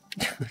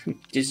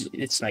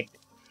 It's like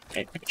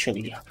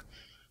actually.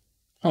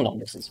 How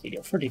long is this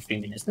video? 33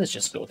 minutes. Let's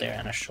just go there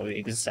and I'll show you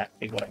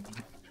exactly what I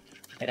mean.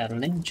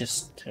 Let me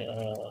just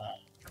if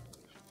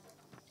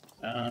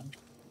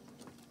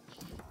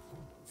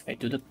I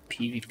do the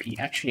PvP,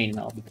 actually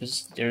no,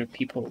 because there are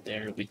people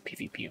there with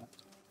PvP.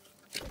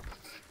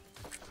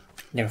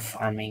 They're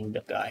farming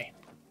the guy.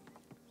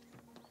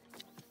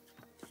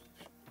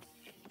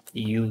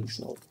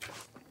 Usual.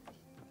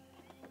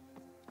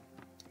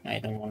 I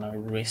don't want to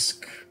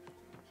risk.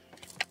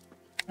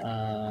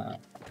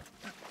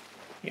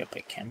 Yep,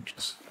 I can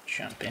just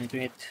jump into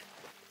it.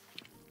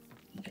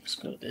 Let's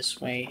go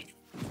this way.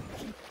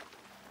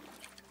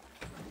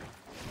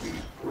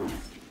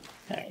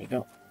 There we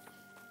go.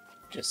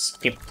 Just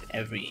skipped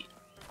every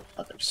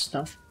other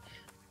stuff.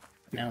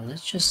 Now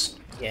let's just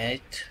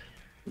get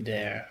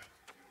there.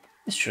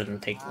 This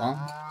shouldn't take long.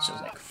 This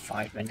is like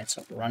 5 minutes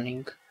of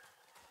running.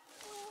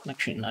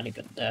 Actually, not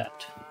even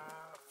that.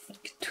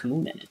 Like 2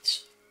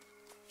 minutes.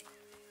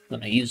 I'm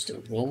gonna use the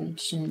road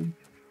soon.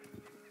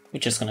 we're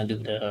just gonna do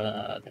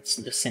that's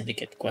the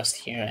syndicate quest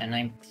here, and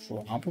I'm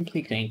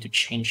probably going to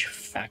change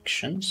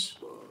factions.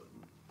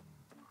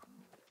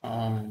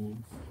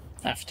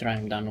 After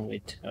I'm done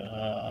with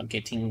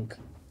getting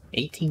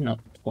 18 or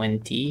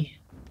 20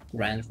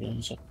 grand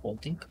runes of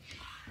holding.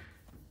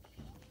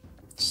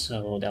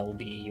 So that will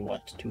be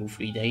what,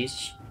 2-3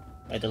 days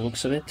by the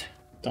looks of it.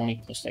 It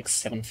only costs like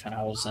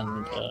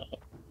 7,000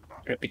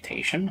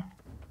 reputation.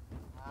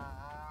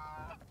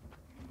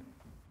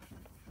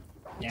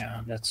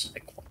 Yeah, that's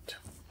like what?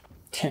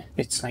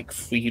 It's like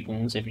 3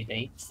 runes every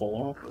day,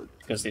 4,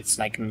 because it's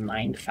like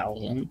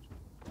 9,000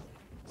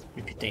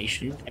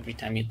 reputation every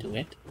time you do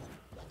it.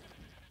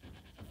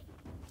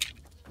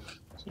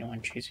 Is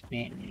anyone chasing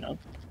me? Nope.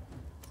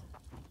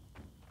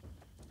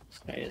 This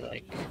guy is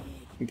like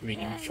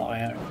breathing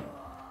fire.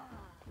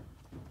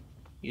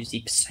 Use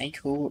the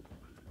psycho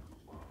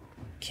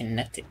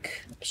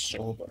kinetic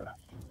absorber.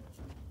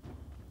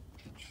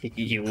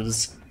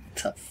 Use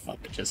the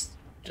fuck, just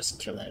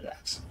kill that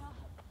ass.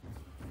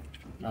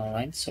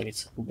 Alright, so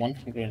it's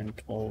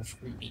 112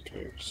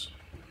 meters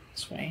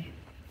this way.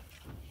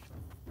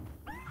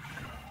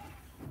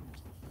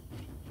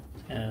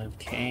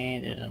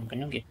 Okay, I'm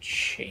gonna get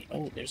shade.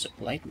 Oh, there's a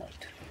blight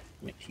mode.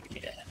 Let me give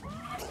me that.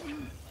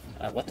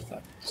 What the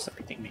fuck? Stop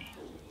hitting me.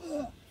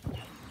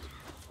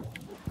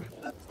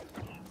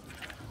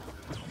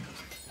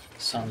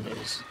 Sound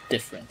is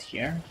different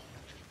here.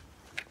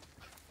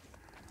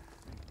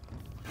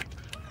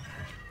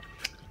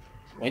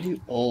 Why do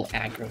you all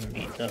aggro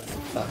me? The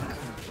fuck?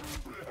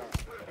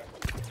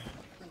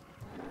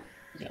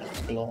 Gonna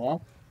blow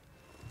up.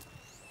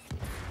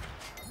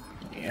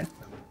 Yeah.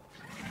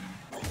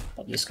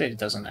 Well, this guy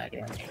doesn't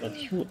aggro me, but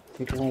he will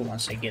grow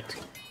once I get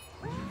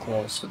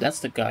close. So that's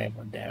the guy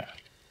over there.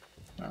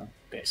 You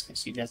guys can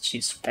see that's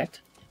his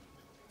pet.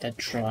 That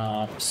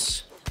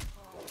drops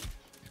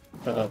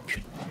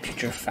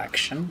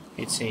putrefaction.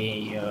 It's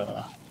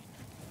a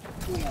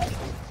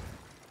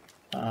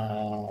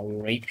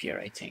rapier,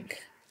 I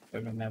think, if I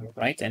remember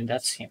right, and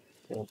that's him.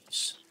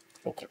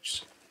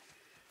 Focus.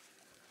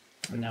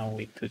 Now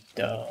we put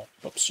the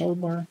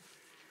absorber.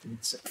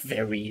 It's a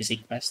very easy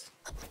quest.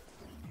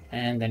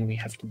 And then we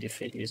have to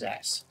defeat his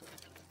ass.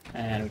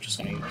 And we're just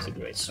gonna use the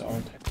great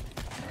sword.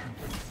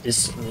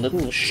 This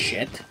little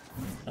shit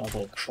of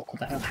a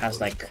crocodile has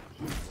like,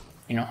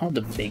 you know how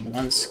the big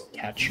ones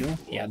catch you?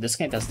 Yeah, this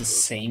guy does the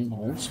same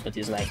moves, but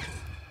he's like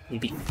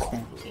really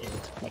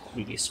contained, like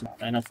really small.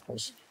 And of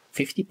course,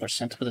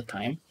 50% of the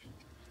time,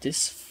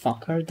 this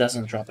fucker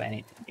doesn't drop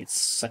anything. It's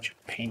such a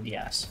pain in the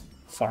ass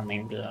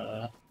farming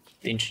the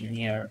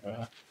engineer.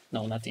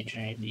 No, not the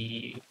engineer,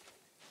 the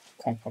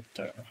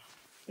concoctor.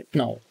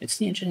 No, it's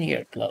the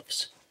engineer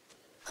gloves.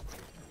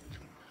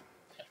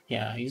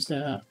 Yeah, he's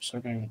the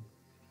certain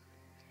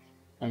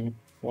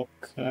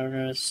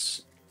unprocured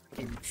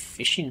in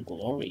fishing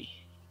glory.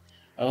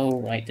 Oh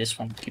right, this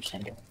one keeps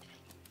on going.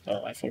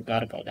 Oh, I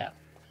forgot about that.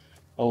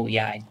 Oh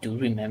yeah, I do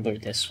remember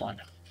this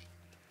one.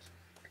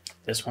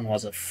 This one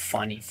was a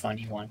funny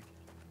one.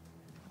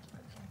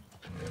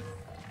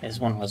 This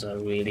one was a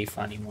really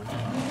funny one.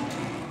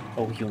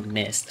 Oh, you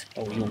missed.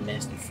 Oh, you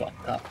missed. You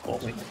fucked up. Oh,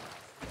 wait.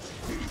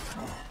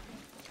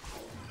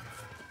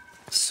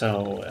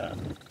 So,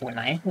 when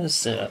I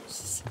was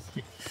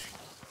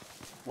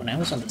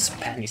on the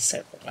Spanish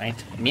server,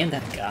 right? Me and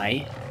that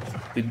guy,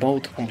 we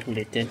both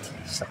completed,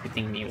 stop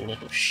hitting me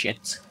little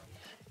shit.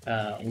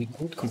 We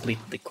both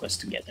completed the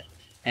quest together.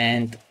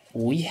 And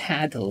we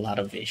had a lot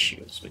of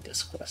issues with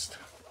this quest,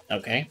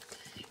 okay?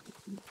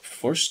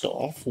 First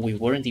off, we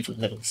weren't even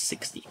level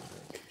 60.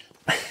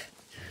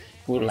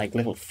 We were like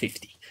level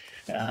 50.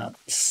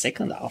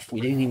 Second off,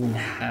 we didn't even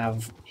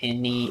have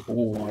any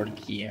ward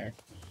gear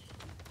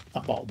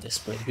about this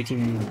place. We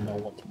didn't even know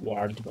what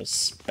ward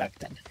was back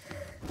then.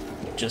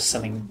 We were just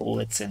selling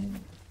bullets and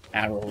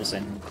arrows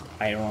and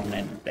iron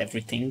and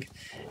everything,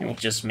 and we were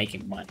just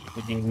making money.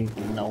 We didn't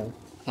even know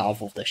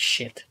half of the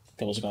shit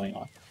that was going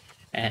on.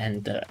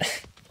 And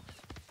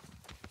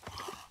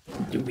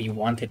we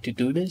wanted to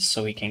do this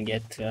so we can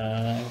get,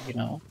 you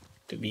know,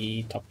 to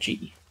be top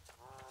G.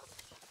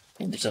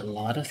 And there's a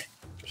lot of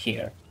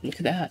here. Look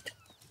at that.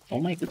 Oh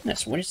my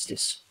goodness, what is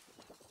this?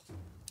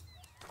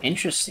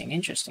 Interesting.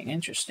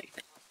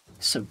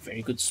 It's a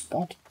very good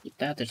spot. Look at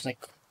that, there's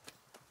like...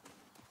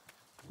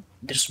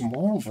 There's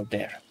more over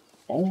there.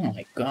 Oh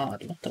my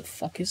god, what the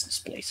fuck is this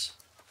place?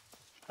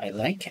 I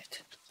like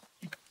it.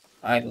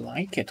 I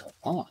like it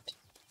a lot.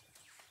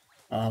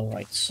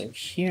 Alright, so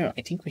here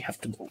I think we have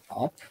to go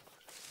up.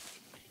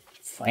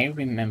 If I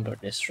remember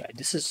this right,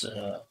 this is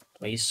a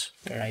place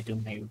where I do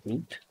my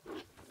route.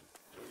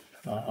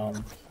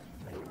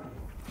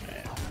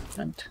 And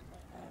there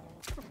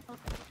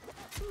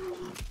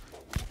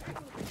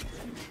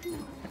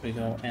we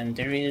go, and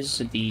there is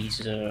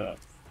these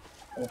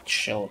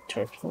shell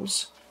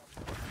turtles,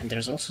 and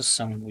there's also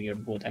some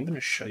weird wood. I'm gonna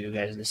show you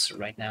guys this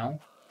right now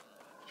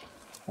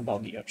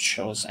about the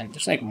shells, and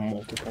there's like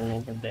multiple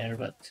over there,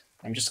 but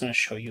I'm just gonna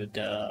show you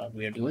the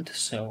weird wood.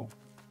 So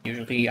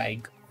usually I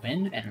go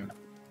in and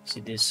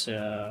see this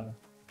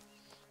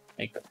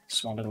like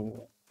small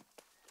little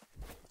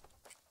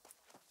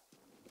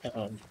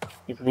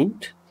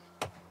root,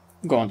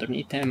 go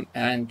underneath them,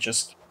 and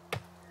just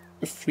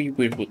 3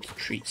 weirdwood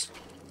trees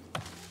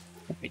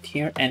right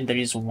here. And there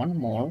is one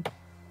more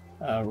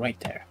right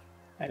there.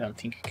 I don't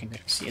think you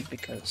can see it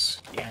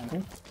because the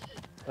angle.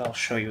 But I'll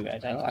show you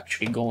guys. I'll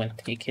actually go and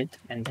take it,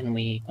 and then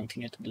we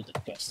continue to do the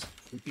quest.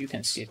 You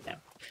can see it now.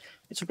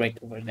 It's right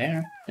over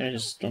there.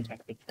 There's don't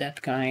act with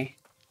that guy.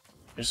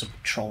 There's a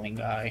patrolling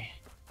guy.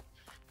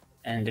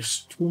 And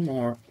there's 2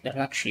 more. There are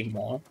actually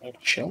more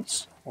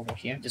chills over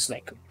here. This is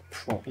like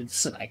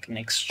this is like an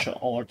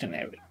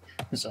extraordinary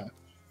zone.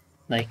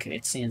 Like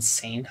it's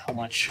insane how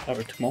much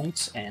earth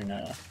modes and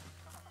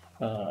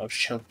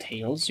shell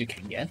tails you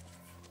can get.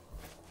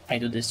 I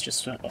do this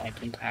just so I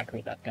don't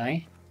aggro that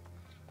guy.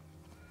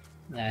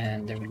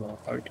 And there we go,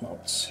 earth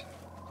modes.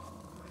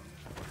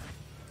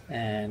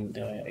 And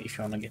if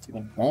you want to get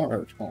even more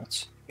earth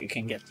modes, you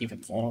can get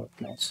even more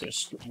earth modes.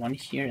 There's one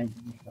here and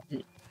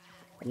one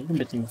a little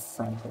bit in the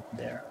front of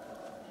there.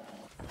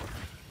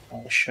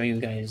 I'll show you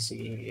guys.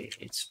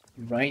 It's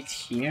right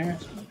here.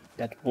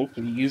 That wolf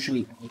will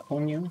usually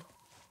on you,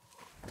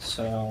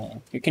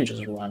 so you can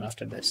just run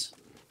after this.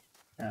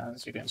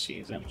 As you can see,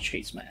 he's gonna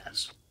chase my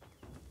ass.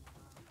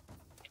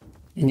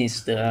 And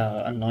it's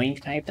the annoying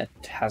type that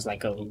has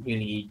like a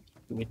really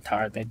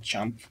retarded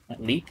jump and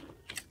leap,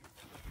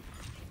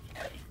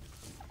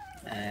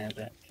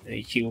 and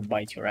he'll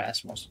bite your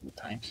ass most of the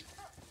times.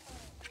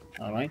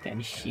 Alright,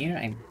 and here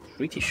I'm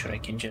pretty sure I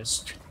can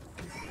just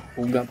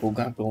Ooga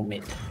Booga go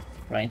mid,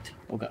 right?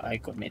 Ooga I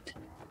go mid,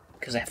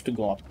 because I have to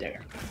go up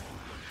there.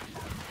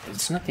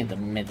 It's not in the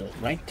middle,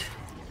 right?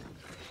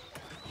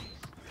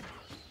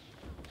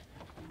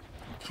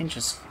 I can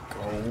just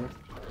go.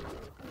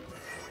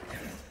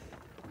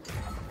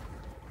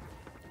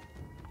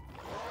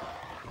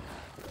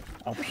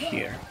 Up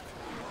here.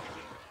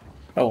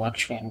 Oh,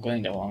 actually, I'm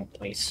going the wrong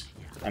place.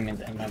 I'm at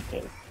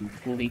the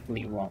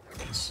completely wrong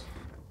place.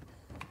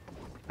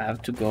 I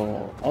have to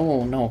go.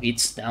 Oh no,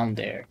 it's down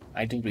there.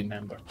 I do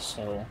remember.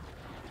 So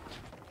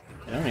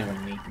I don't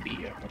even need to be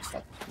here. What the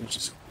fuck? Let's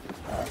just.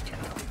 Okay.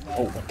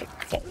 Oh, what the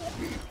fuck?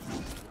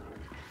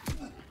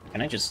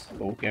 Can I just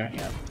go here?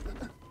 Yeah.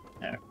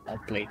 There, I'll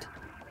play it.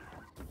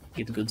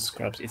 Get good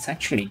scrubs. It's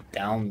actually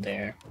down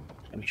there.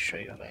 Let me show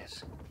you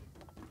guys.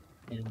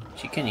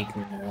 You can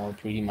ignore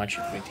pretty much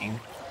everything.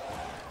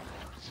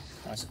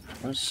 As it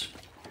was.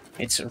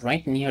 It's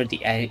right near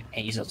the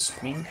Azel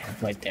spring,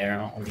 right there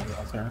on the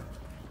water.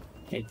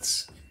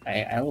 It's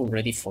I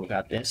already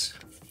forgot this.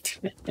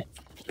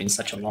 It's been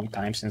such a long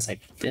time since I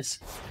did this.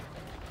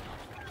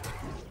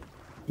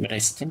 But I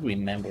still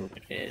remember what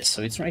it is.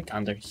 So it's right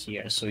under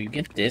here. So you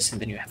get this and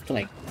then you have to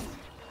like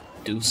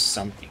do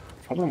something.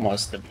 Problem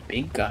was the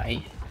big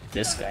guy,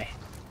 this guy,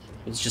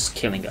 was just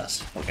killing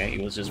us. Okay, he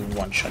was just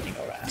one-shotting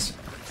our ass.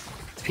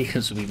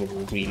 Because we were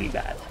really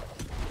bad.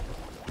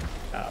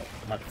 Oh,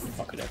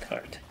 motherfucker, that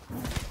hurt.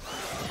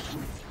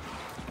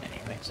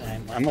 Anyways,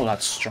 I'm a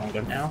lot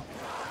stronger now.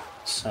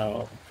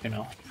 So, you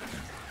know.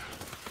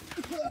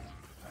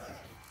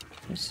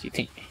 What's he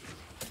hitting me?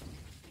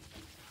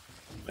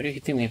 What are you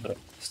hitting me, bro?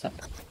 Stop.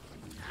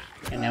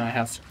 And now I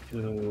have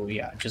to,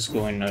 yeah, just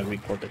go and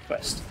report the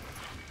quest.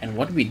 And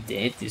what we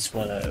did is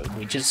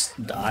we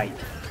just died,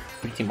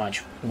 pretty much.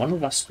 One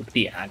of us took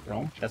the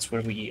aggro. That's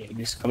where we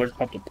discovered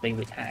how to play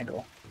with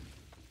aggro.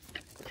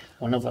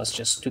 One of us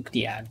just took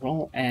the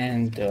aggro,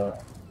 and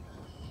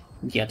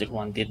the other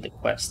one did the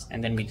quest.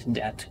 And then we did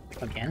that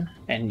again,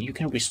 and you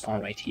can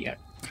respawn right here.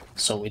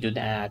 So we do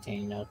that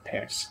in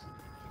pairs.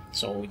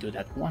 So we do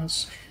that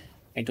once,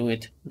 I do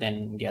it,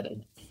 then the other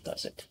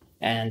does it.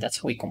 And that's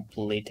how we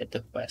completed the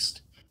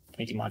quest.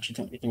 Pretty much,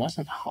 it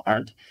wasn't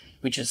hard,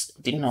 we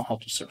just didn't know how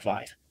to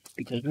survive.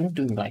 Because we were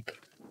doing like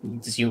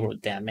 0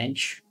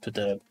 damage to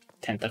the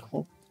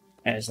tentacle.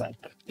 And it's like,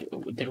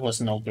 there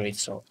was no great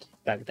sword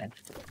back then.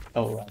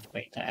 Oh, right,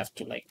 wait, I have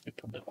to like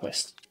report the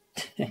quest.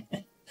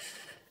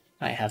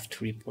 I have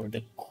to report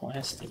the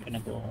quest. I'm gonna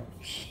go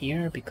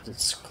here because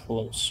it's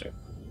closer.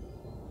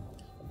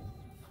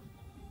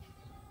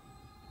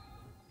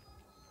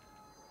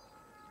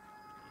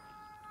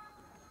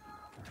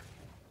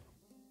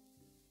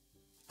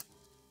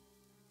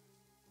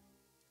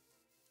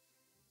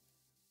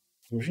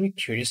 I'm really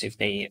curious if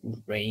they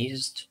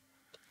raised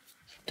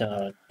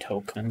the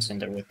tokens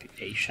and the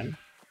reputation.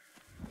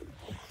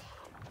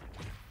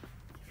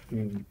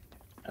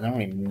 I don't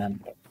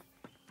remember.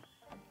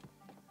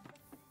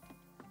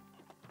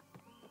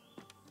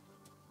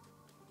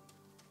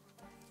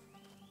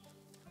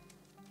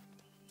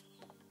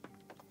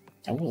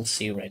 I will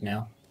see right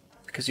now.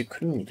 Because you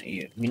couldn't,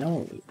 you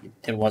know,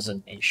 there was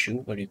an issue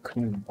where you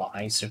couldn't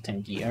buy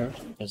certain gear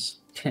because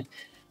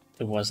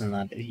there wasn't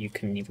that you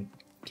couldn't even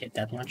get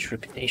that much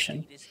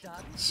reputation.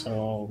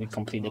 So we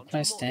complete the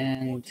quest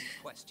and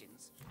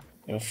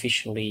we're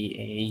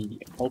officially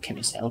a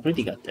alchemist. I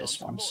already got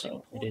this one,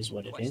 so it is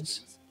what it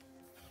is.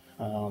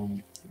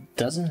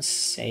 Doesn't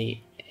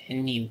say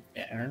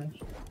anywhere,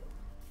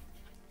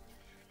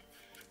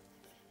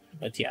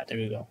 but yeah, there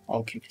you go,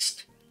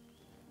 alchemist.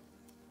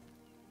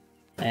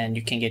 And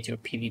you can get your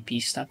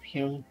PvP stuff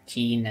here,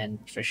 keen and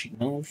refreshing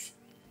move.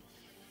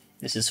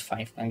 This is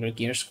 500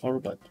 gear score,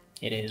 but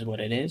it is what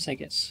it is, I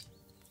guess.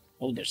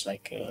 Oh, there's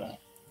like a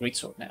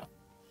greatsword now.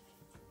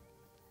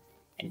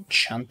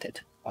 Enchanted.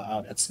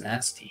 Wow, that's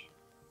nasty.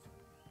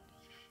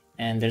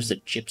 And there's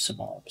the gypsum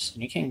orbs.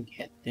 And you can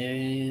get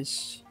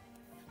this.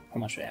 How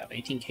much do I have?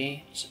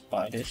 18k? Let's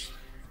buy this.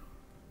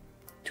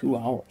 2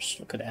 hours.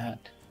 Look at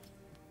that.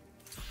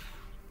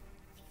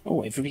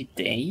 Oh, every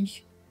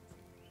day?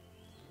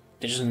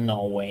 There's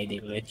no way they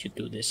let you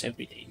do this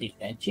every day. They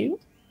let you?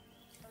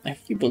 I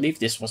really believe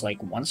this was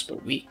like once per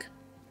week.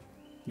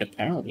 But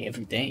apparently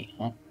every day,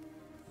 huh?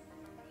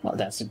 Well,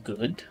 that's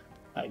good,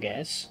 I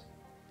guess.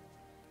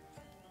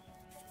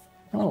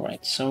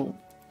 Alright, so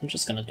I'm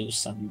just gonna do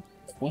some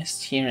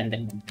quests here and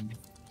then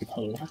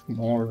a lot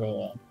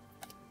more.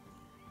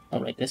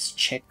 Alright, let's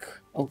check.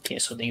 Okay,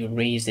 so they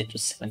raised it to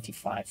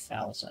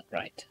 75,000,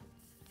 right?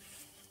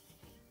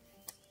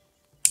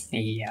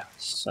 Yeah,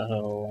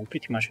 so I'm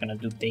pretty much gonna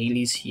do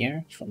dailies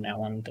here from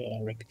now on,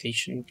 the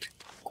reputation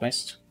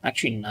quest.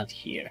 Actually, not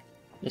here.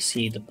 Let's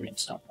see the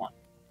brimstone one.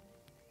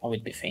 How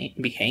it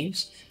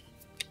behaves.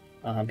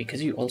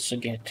 Because you also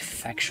get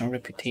faction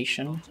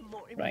reputation,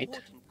 right?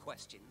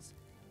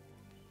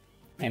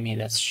 I mean,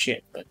 that's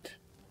shit, but...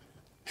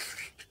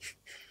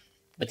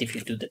 but if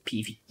you do the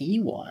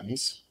PvE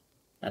ones,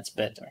 that's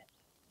better.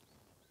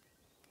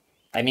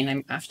 I mean,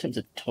 I'm after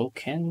the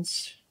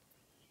tokens.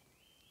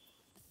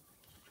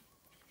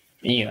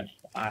 Yeah,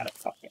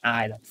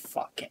 I don't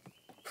fucking.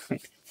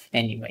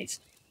 Anyways,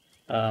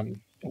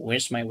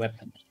 where's my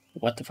weapon?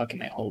 What the fuck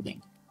am I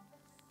holding?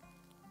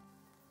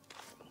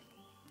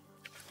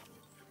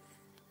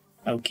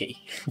 Okay,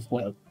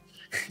 well.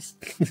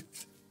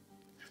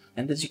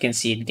 And as you can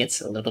see, it gets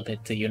a little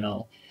bit, you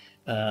know,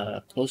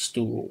 close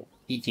to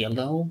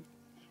yellow.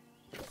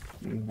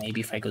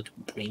 Maybe if I go to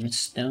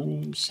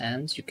brimstone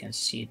sands, you can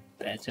see it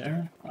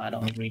better. I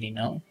don't really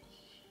know.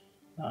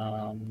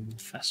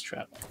 Fast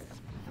travel.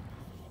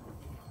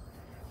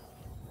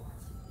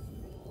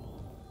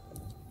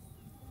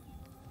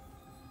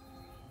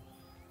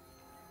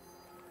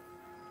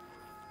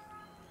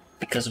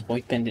 Because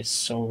Voidbend is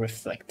so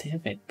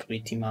reflective, it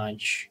pretty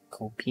much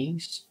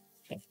copies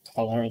the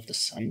color of the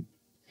sun.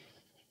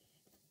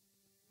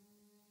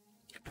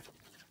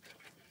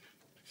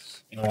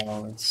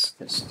 So let's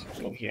just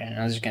go here, and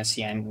as you can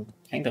see, I'm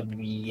kind of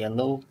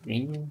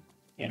yellow-green,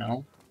 you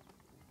know,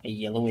 a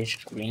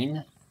yellowish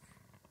green,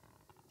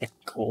 a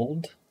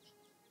gold.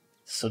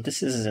 So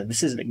this is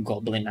the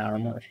goblin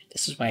armor.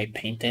 This is why I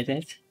painted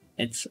it.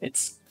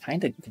 It's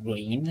kind of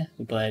green,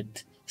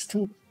 but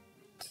still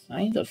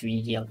kind of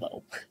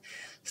yellow.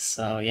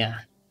 So yeah,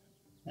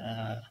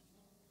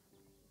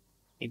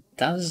 it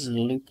does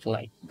look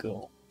like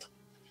gold.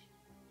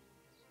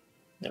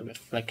 The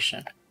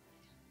reflection.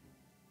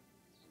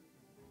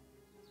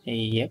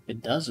 Yep,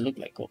 it does look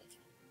like gold.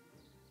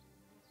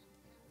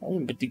 A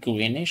little bit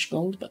greenish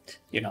gold, but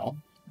you know,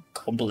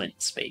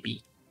 goblins,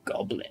 baby,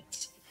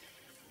 goblins.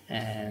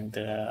 And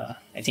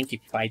I think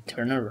if I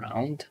turn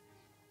around,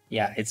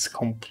 yeah, it's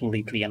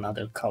completely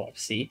another color.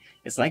 See,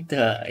 it's like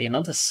the, you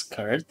know, the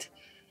skirt.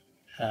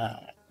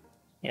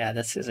 Yeah,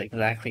 this is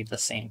exactly the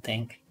same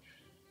thing.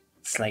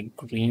 It's like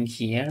green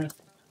here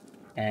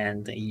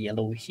and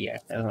yellow here.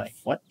 I'm like,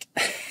 what?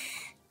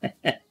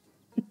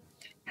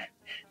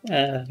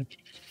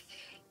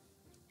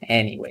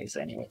 Anyways,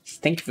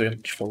 thank you very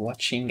much for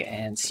watching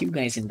and see you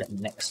guys in the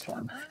next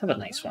one. Have a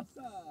nice one.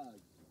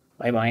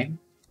 Bye bye.